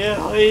ए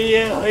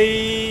है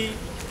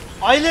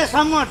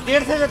अहिलेसम्म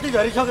 150 जति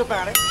झरिसक्यो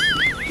पाडे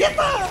के त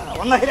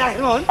भन्दाखेरि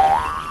राख्नु हो नि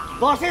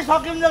दसैँ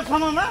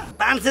सकिन्जेलसम्ममा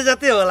 500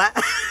 जति होला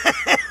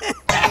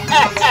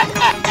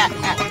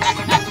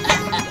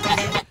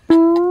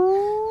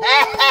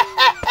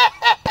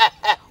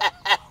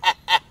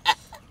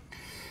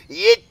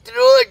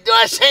यत्रो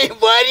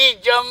दसैँभरि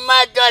जम्मा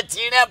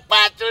दक्षिणा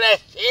 5 वटा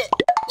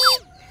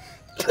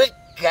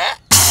ठुक्का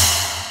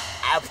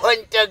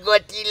आफन्त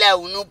गतिला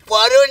हुनु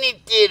पर्यो नि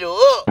तेरो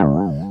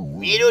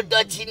मेरो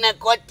दक्षिणा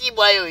कति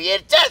भयो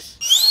हेर्छस्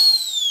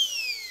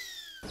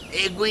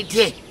ए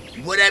गुइठे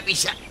बोरा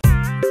बिसा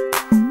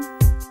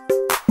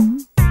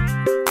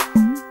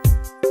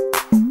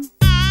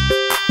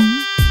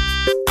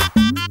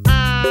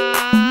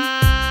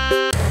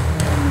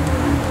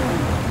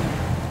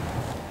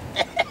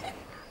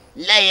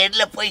ल हेर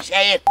ल पैसा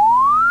हेर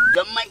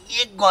जम्मा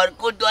एक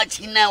घरको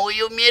दक्षिणा हो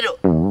यो मेरो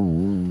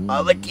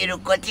अब तेरो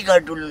कति घर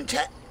डुल्नु छ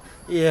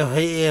ए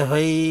है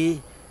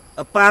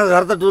 5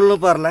 घर त डुल्नु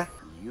पर्ला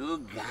यो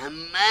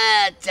घाममा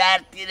 4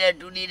 तिर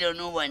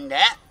डुलिरहनु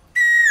भन्दा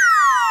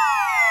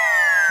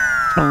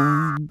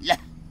ल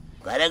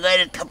घर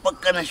गएर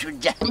थपक्क न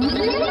सुत्जा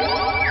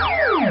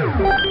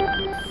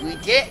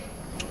उठे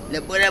ल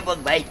बोरा बग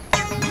भाइ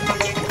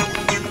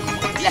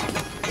ल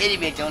फेरि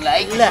भेटौँला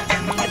है ल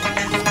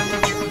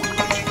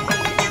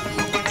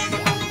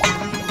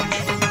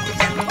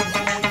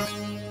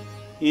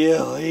ए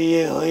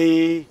है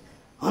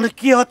अनि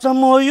के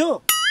अचम्म हो यो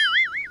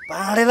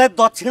पाडेलाई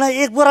दक्षिणा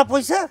 1 बोरा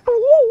पैसा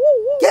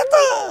के त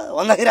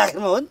भन्दाखेरि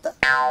राख्नु हो नि त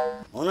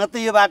हुन त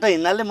यो बाटो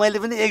हिँड्नाले मैले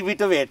पनि 1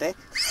 बिटो भेटेँ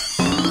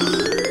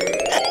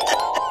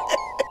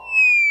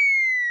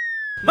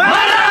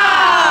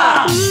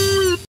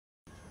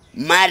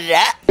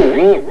मार्रा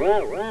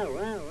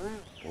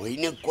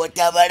होइन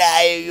कोठाबाट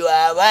आयो यो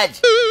आवाज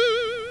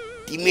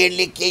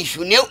तिमीहरूले केही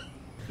सुन्यौ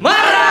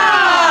मार्रा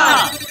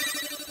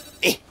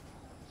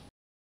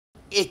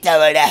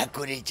यताबाट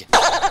आएको रहेछ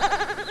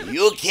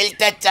यो खेल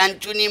त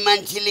चान्चुने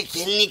मान्छेले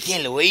खेल्ने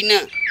खेल होइन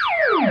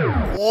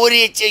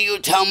ओरे चाहिँ यो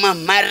ठाउँमा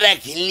मार्रा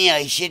खेल्ने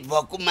हैसियत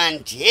भएको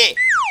मान्छे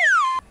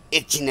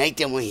एकछिन है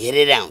त म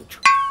हेरेर आउँछु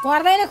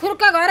पर्दैन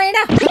खुर्का घर हैन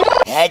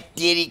हे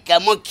तेरीका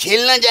म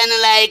खेल्न जान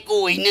लागेको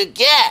होइन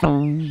क्या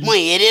म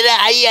हेरेर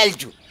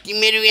आइहाल्छु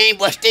तिमीहरू यहीँ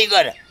बस्दै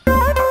गर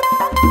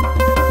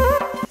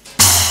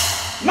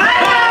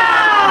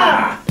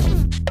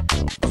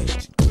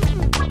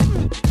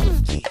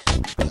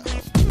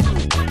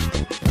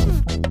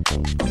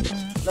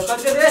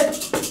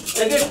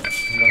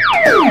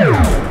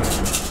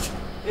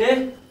ए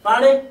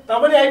पाडे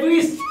तपाईँ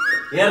आइपुगिस्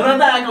हेर्न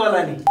त आएको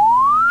होला नि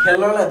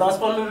खेल्नलाई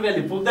 10-15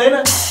 रुपियाँले पुग्दैन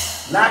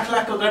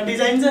लाखको गड्डी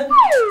चाहिन्छ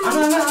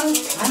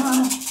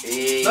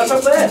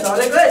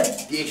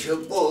त्यसो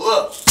पो हो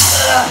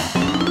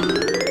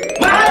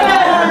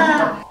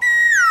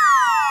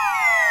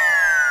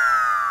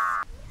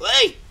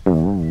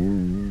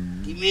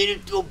तिमीहरू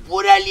त्यो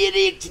बोरा लिएर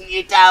एकछिन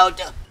यता आऊ त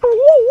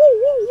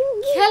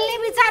खेल्ने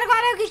विचार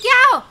गर्यो कि क्या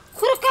हो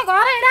खुर्का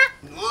करेडा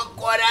म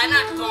करान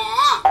त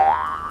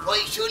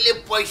पैसोले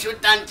पैसो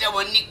तान्छ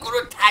भन्ने कुरो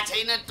थाहा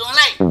छैन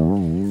तँलाई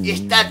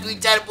यस्ता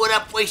 2-4 बोरा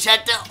पैसा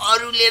त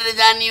अरु लिएर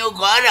जाने हो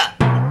घर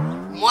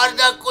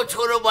मर्दको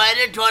छोरो भएर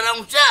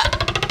डराउँछ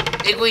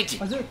एकैछ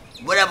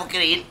बोरा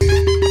बोकेर हिँड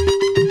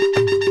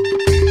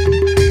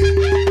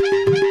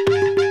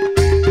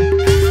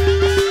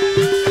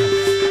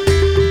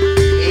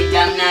ए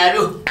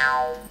जामनाहरु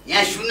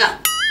यहाँ सुन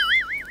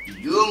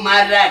यो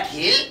मार्रा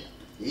खेल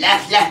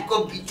लाखको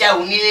बिचा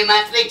हुनेले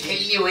मात्रै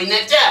खेल्ने होइन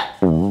त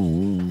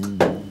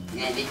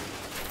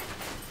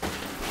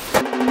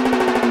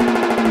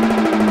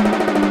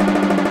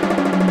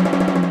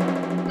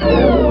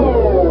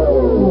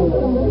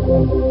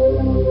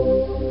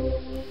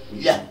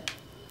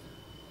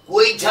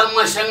कोही छ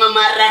मसँग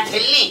मार्रा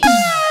खेल्ने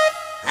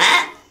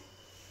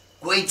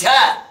कोही छ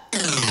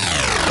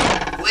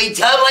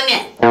भने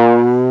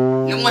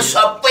यो म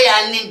सबै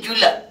हाल्दिन्छु ल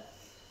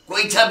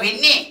कोही छ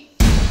भिन्ने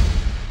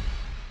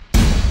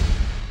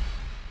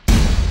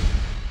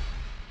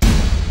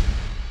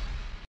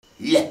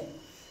ल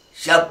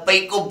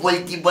सबैको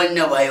बोल्ती बन्न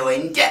भयो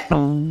होइन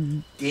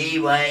त्यही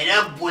भएर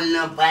बोल्न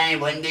पाएँ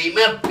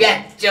भन्दैमा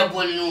प्याच्च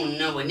बोल्नु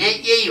हुन्न भने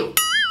यही हो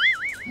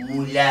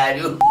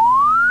मुलाहरू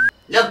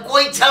ल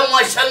कोही छ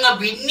मसँग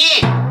भिड्ने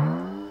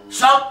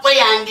सबै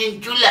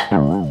हान्दिन्छु ल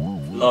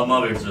ल म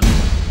भेट्छु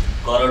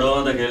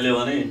करोडौँमा त खेल्यो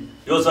भने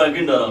यो छ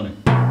किन डराउने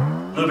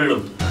ल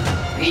भिडौँ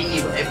भिड्ने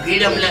भयो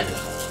भिडौँ ल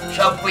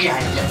सबै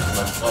हान्छ ल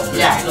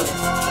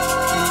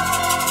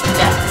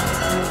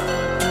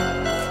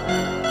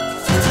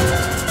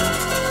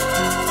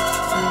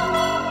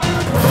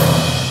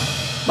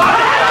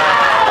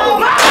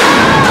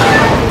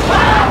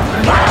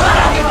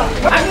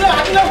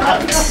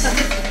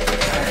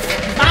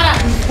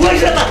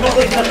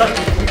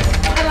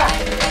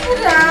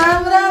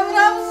राम राम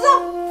राम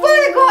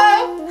सबै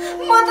गयो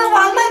म त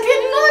भन्दै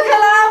थिएँ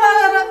नखेला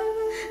भनेर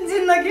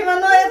जिन्दगीमा न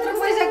यत्रो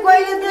पैसा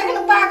कहिले देख्न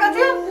पाएको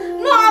थियो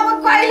न अब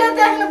कहिले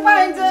देख्न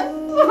पाइन्छ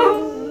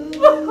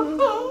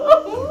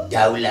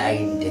जाउला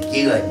आइन् त के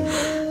गर्ने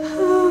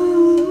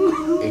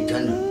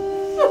एकछिन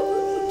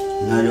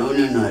नरौ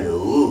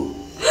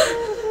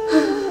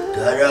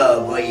तर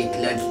अब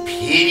एकलट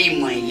फेरि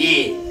मैले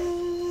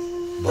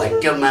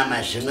भट्ट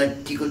मामासँग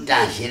टिको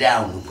टाँसेर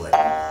आउनु पर्यो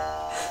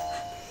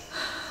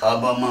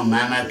अब म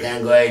मामा कहाँ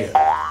गएर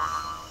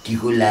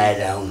टिको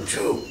लाएर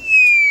आउँछु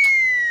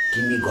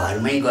तिमी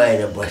घरमै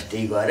गएर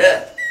बस्दै गर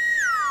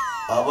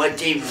अब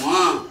चाहिँ म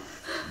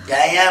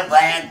दायाँ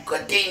बायाँ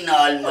कतै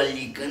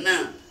नअलमल्लिकन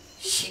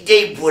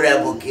सिधै बोरा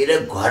बोकेर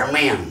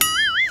घरमै आउँछु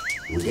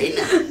हुँदैन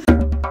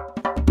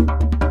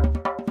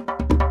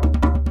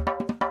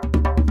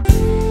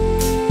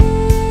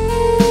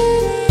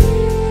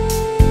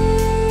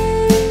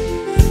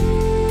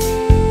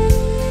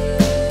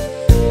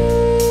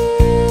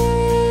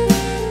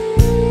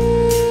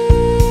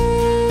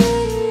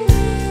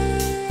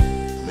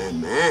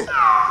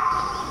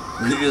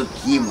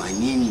के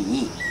भने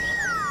नि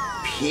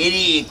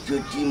फेरि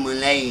एकचोटि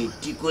मलाई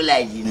टिको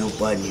लगाइदिनु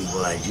पर्ने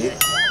भयो हजुर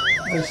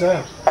ऐसा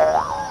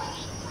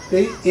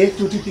त्यही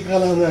एकचोटि टिका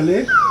लगाउनाले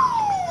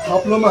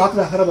थप्लोमा हात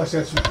राखेर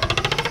बसेको छु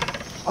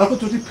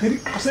अर्कोचोटि फेरि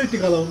कसरी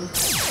टिका लगाउनु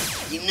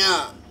किन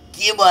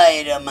के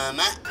भएर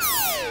मामा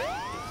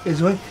ए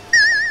जोइ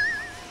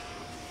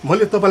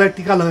मैले तपाईँलाई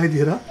टिका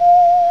लगाइदिएर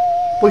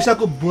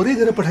पैसाको बोरै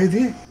दिएर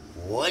पठाइदिएँ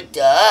हो त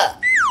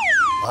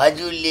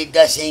हजुरले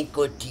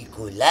दसैँको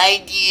टिको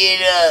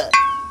लगाइदिएर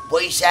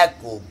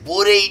पैसाको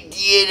बोरै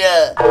दिएर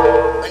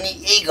अनि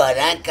यही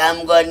घरमा काम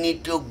गर्ने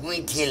त्यो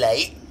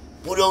गुइथेलाई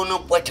पुर्याउनु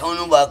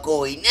पठाउनु भएको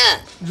होइन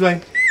ज्वाइँ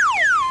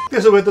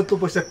त्यसो भए त त्यो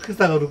पैसा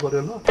फिर्ता गर्नु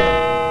पर्यो ल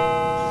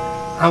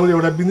हाम्रो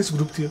एउटा बिजनेस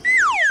ग्रुप थियो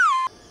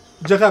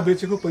जग्गा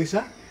बेचेको पैसा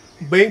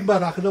बैंकमा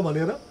राख्न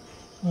भनेर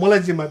मलाई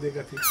जिम्मा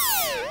दिएका थिए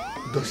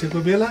दसैँको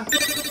बेला म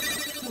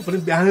पनि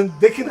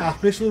बिहानदेखि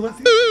आफ्नै सुरुमा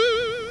थिएँ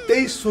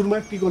त्यही सुरुमा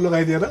टिको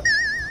लगाइदिएर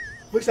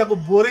पैसाको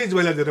बोरै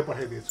ज्वाइँलाई दिएर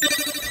पठाइदिएछु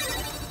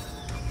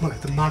मलाई त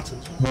मार्छ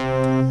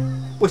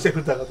पैसा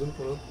फिर्ता गर्नु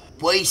पर्यो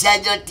पैसा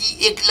जति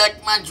एक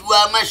लटमा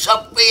जुवामा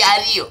सबै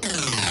हारियो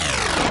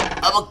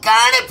अब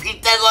काँडे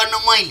फिर्ता गर्नु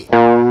मैले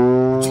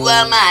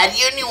जुवामा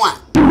हारियो नि उहाँ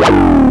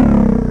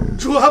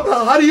जुवामा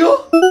हारियो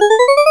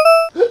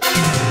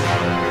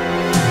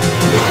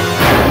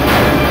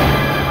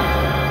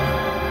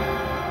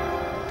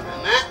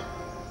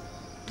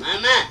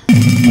मामा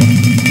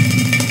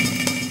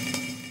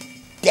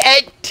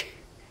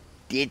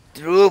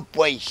त्यत्रो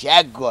पैसा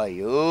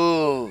गयो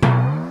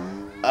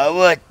अब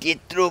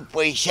त्यत्रो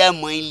पैसा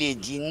मैले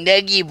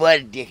जिन्दगीभर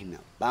देख्न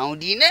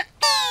पाउँदिन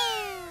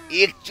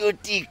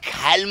एकचोटि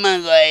खालमा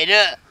गएर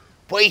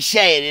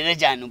पैसा हेरेर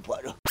जानु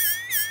पर्यो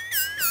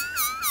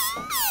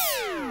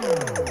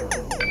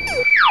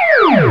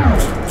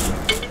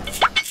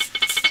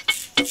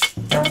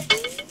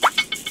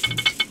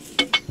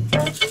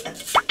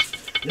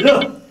लो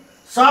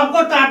सबको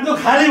टाट्नु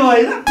खाली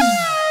भएन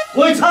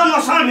कोही छ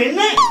मसँग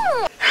भिड्ने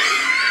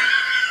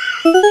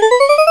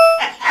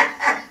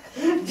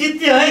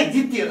जित्यो है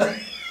जित्यो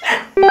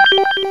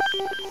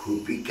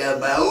खुपिका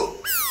बाउ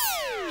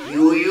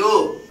यो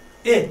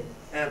ए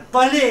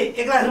तैँले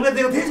 1 लाख रुपियाँ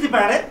दिएको थिइस् नि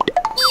पाडे,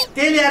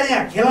 त्यही ल्याएर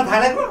यहाँ खेल्न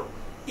थालेको।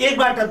 1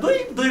 बाट 2,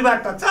 2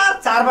 बाट 4,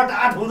 4 बाट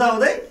 8 हुँदा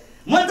हुँदै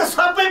मैले त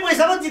सबै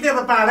पैसा पो जितेँ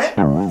त पाडे।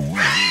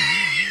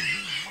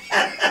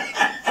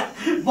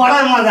 बडा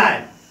मजा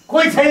आयो।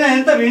 कोही छैन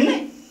नि त भिड्ने।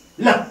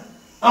 ल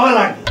अब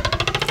लाग्यो।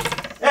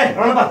 ए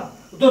रणपा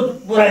त्यो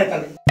बुढा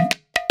यताले।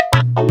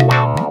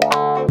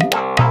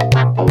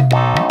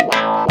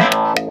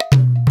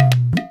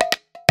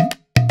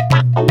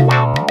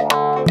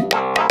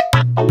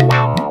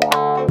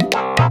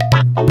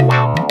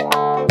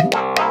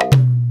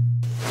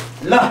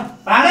 ल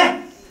पाडे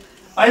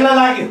अहिले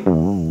लाग्यो।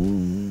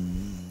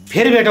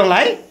 फेरि भेटौँला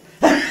है।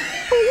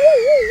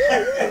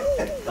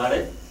 पाडे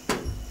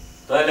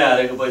तैँले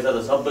हारेको पैसा त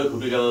सबै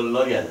खुपिकामा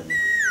लगिहाल्यो नि।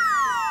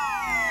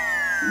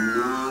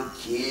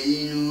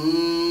 नखेल्नु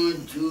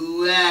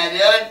जुवा र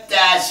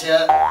तास,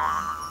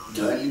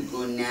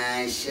 धनको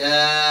नाश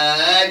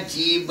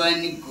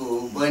जीवनको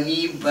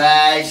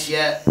बनिबास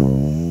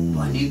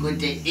भनेको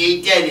त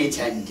एउटा रहेछ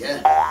नि त।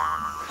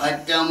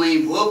 खत्तमै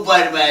भो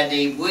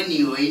बर्बादै भो नि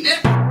होइन।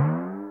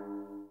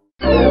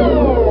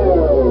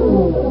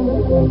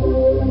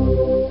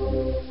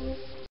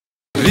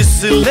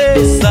 रिसले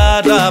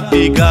सारा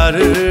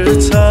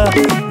बिगार्छ,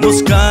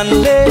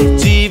 मुस्कानले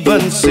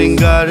जीवन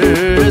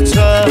सिंगार्छ।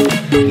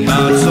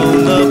 नाचौँ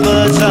न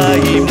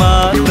बजाई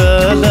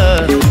मादल,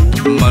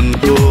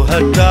 मनको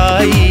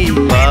हटाई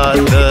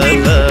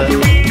बादल।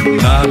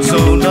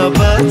 नाचौँ न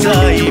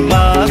बजाई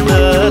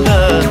मादल,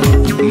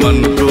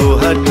 मनको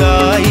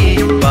हटाई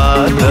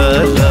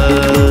बादल।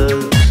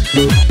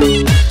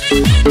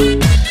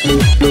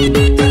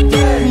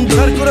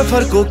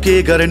 फर्को के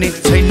गर्ने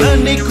छैन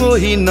नि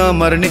कोही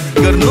नमर्ने,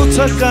 गर्नु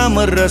छ काम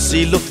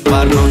रसिलो,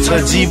 पार्नु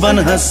छ जीवन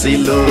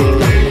हसिलो।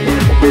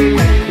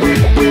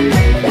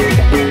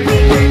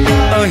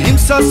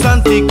 अहिंसा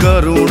शान्ति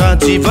करुणा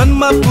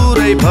जीवनमा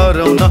पुरै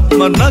भरौँ न,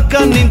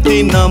 मर्नका निम्ति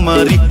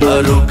नमरी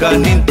अरूका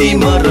निम्ति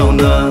मरौँ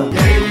न।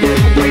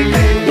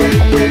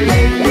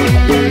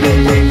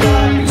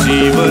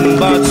 जीवन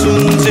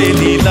बाँचुन्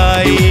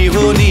जेलीलाई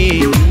हो नि,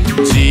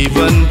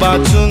 जीवन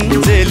बाँचुन्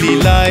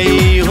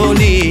जेलीलाई हो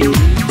नि।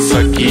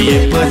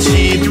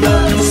 सकिएपछि त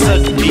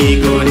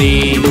सकिगोनी,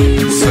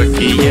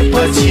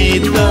 सकिएपछि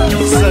त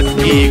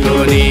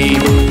सकिगोनी,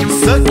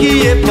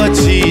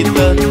 सकिएपछि त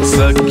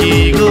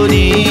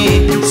सकिगोनी,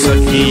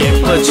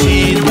 सकिएपछि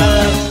त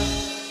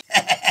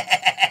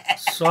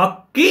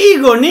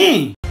सकिगोनी।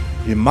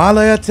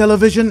 हिमालय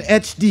टेलिभिजन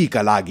HD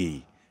का लागि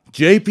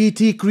JPT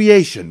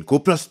Creation को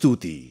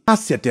प्रस्तुति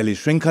हास्य टेली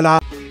श्रृंखला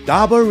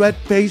Dabur red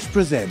paste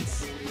presents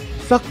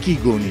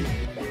सक्कीगोनी,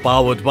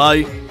 powered by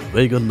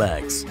vegan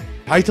max.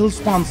 Title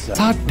sponsor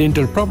 7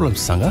 dental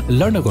प्रब्लम्ससँग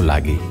लड्नको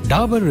लागि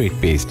डाबर रेड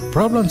पेस्ट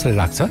प्रब्लम्सले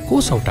राख्छ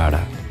कोसौँ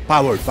टाढा।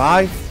 पावर्ड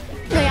बाय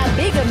नयाँ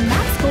वेगन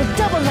म्याक्सको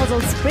डबल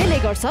नजल स्प्रेले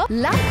गर्छ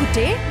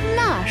लामखुट्टे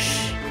नाश।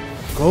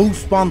 को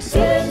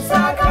स्पोन्सर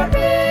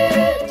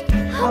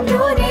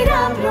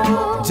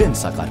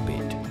जेन्सा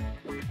कार्पेट।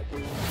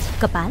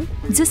 कपाल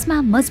जिसमा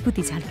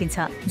मजबुती झल्किन्छ,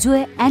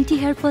 जोय एन्टी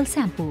हेयर फल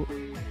shampoo,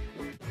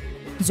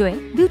 Joy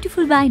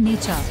beautiful by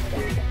nature.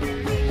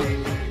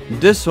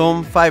 Dish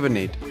home 5 and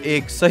 8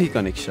 एक सही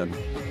कनेक्सन।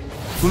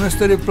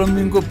 गुणस्तरीय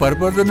प्लम्बिङको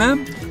भरपर्दो नाम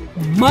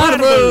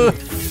marble.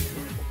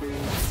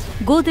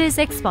 Godrej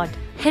expert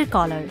hair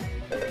colour.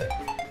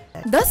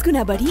 10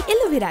 गुना बढी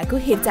एलोभेराको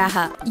हेरचाह,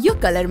 यो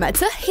कलरमा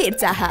छ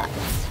हेरचाह।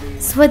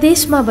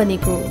 स्वदेशमा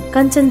बनेको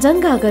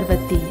कञ्चनजङ्घा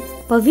अगरबत्ती,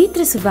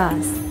 पवित्र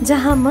सुवास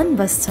जहाँ मन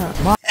बस्छ।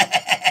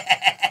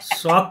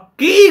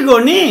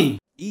 सकिगोनी।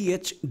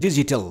 EH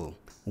Digital,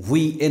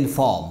 we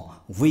inform,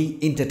 we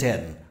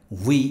entertain,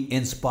 we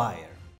inspire.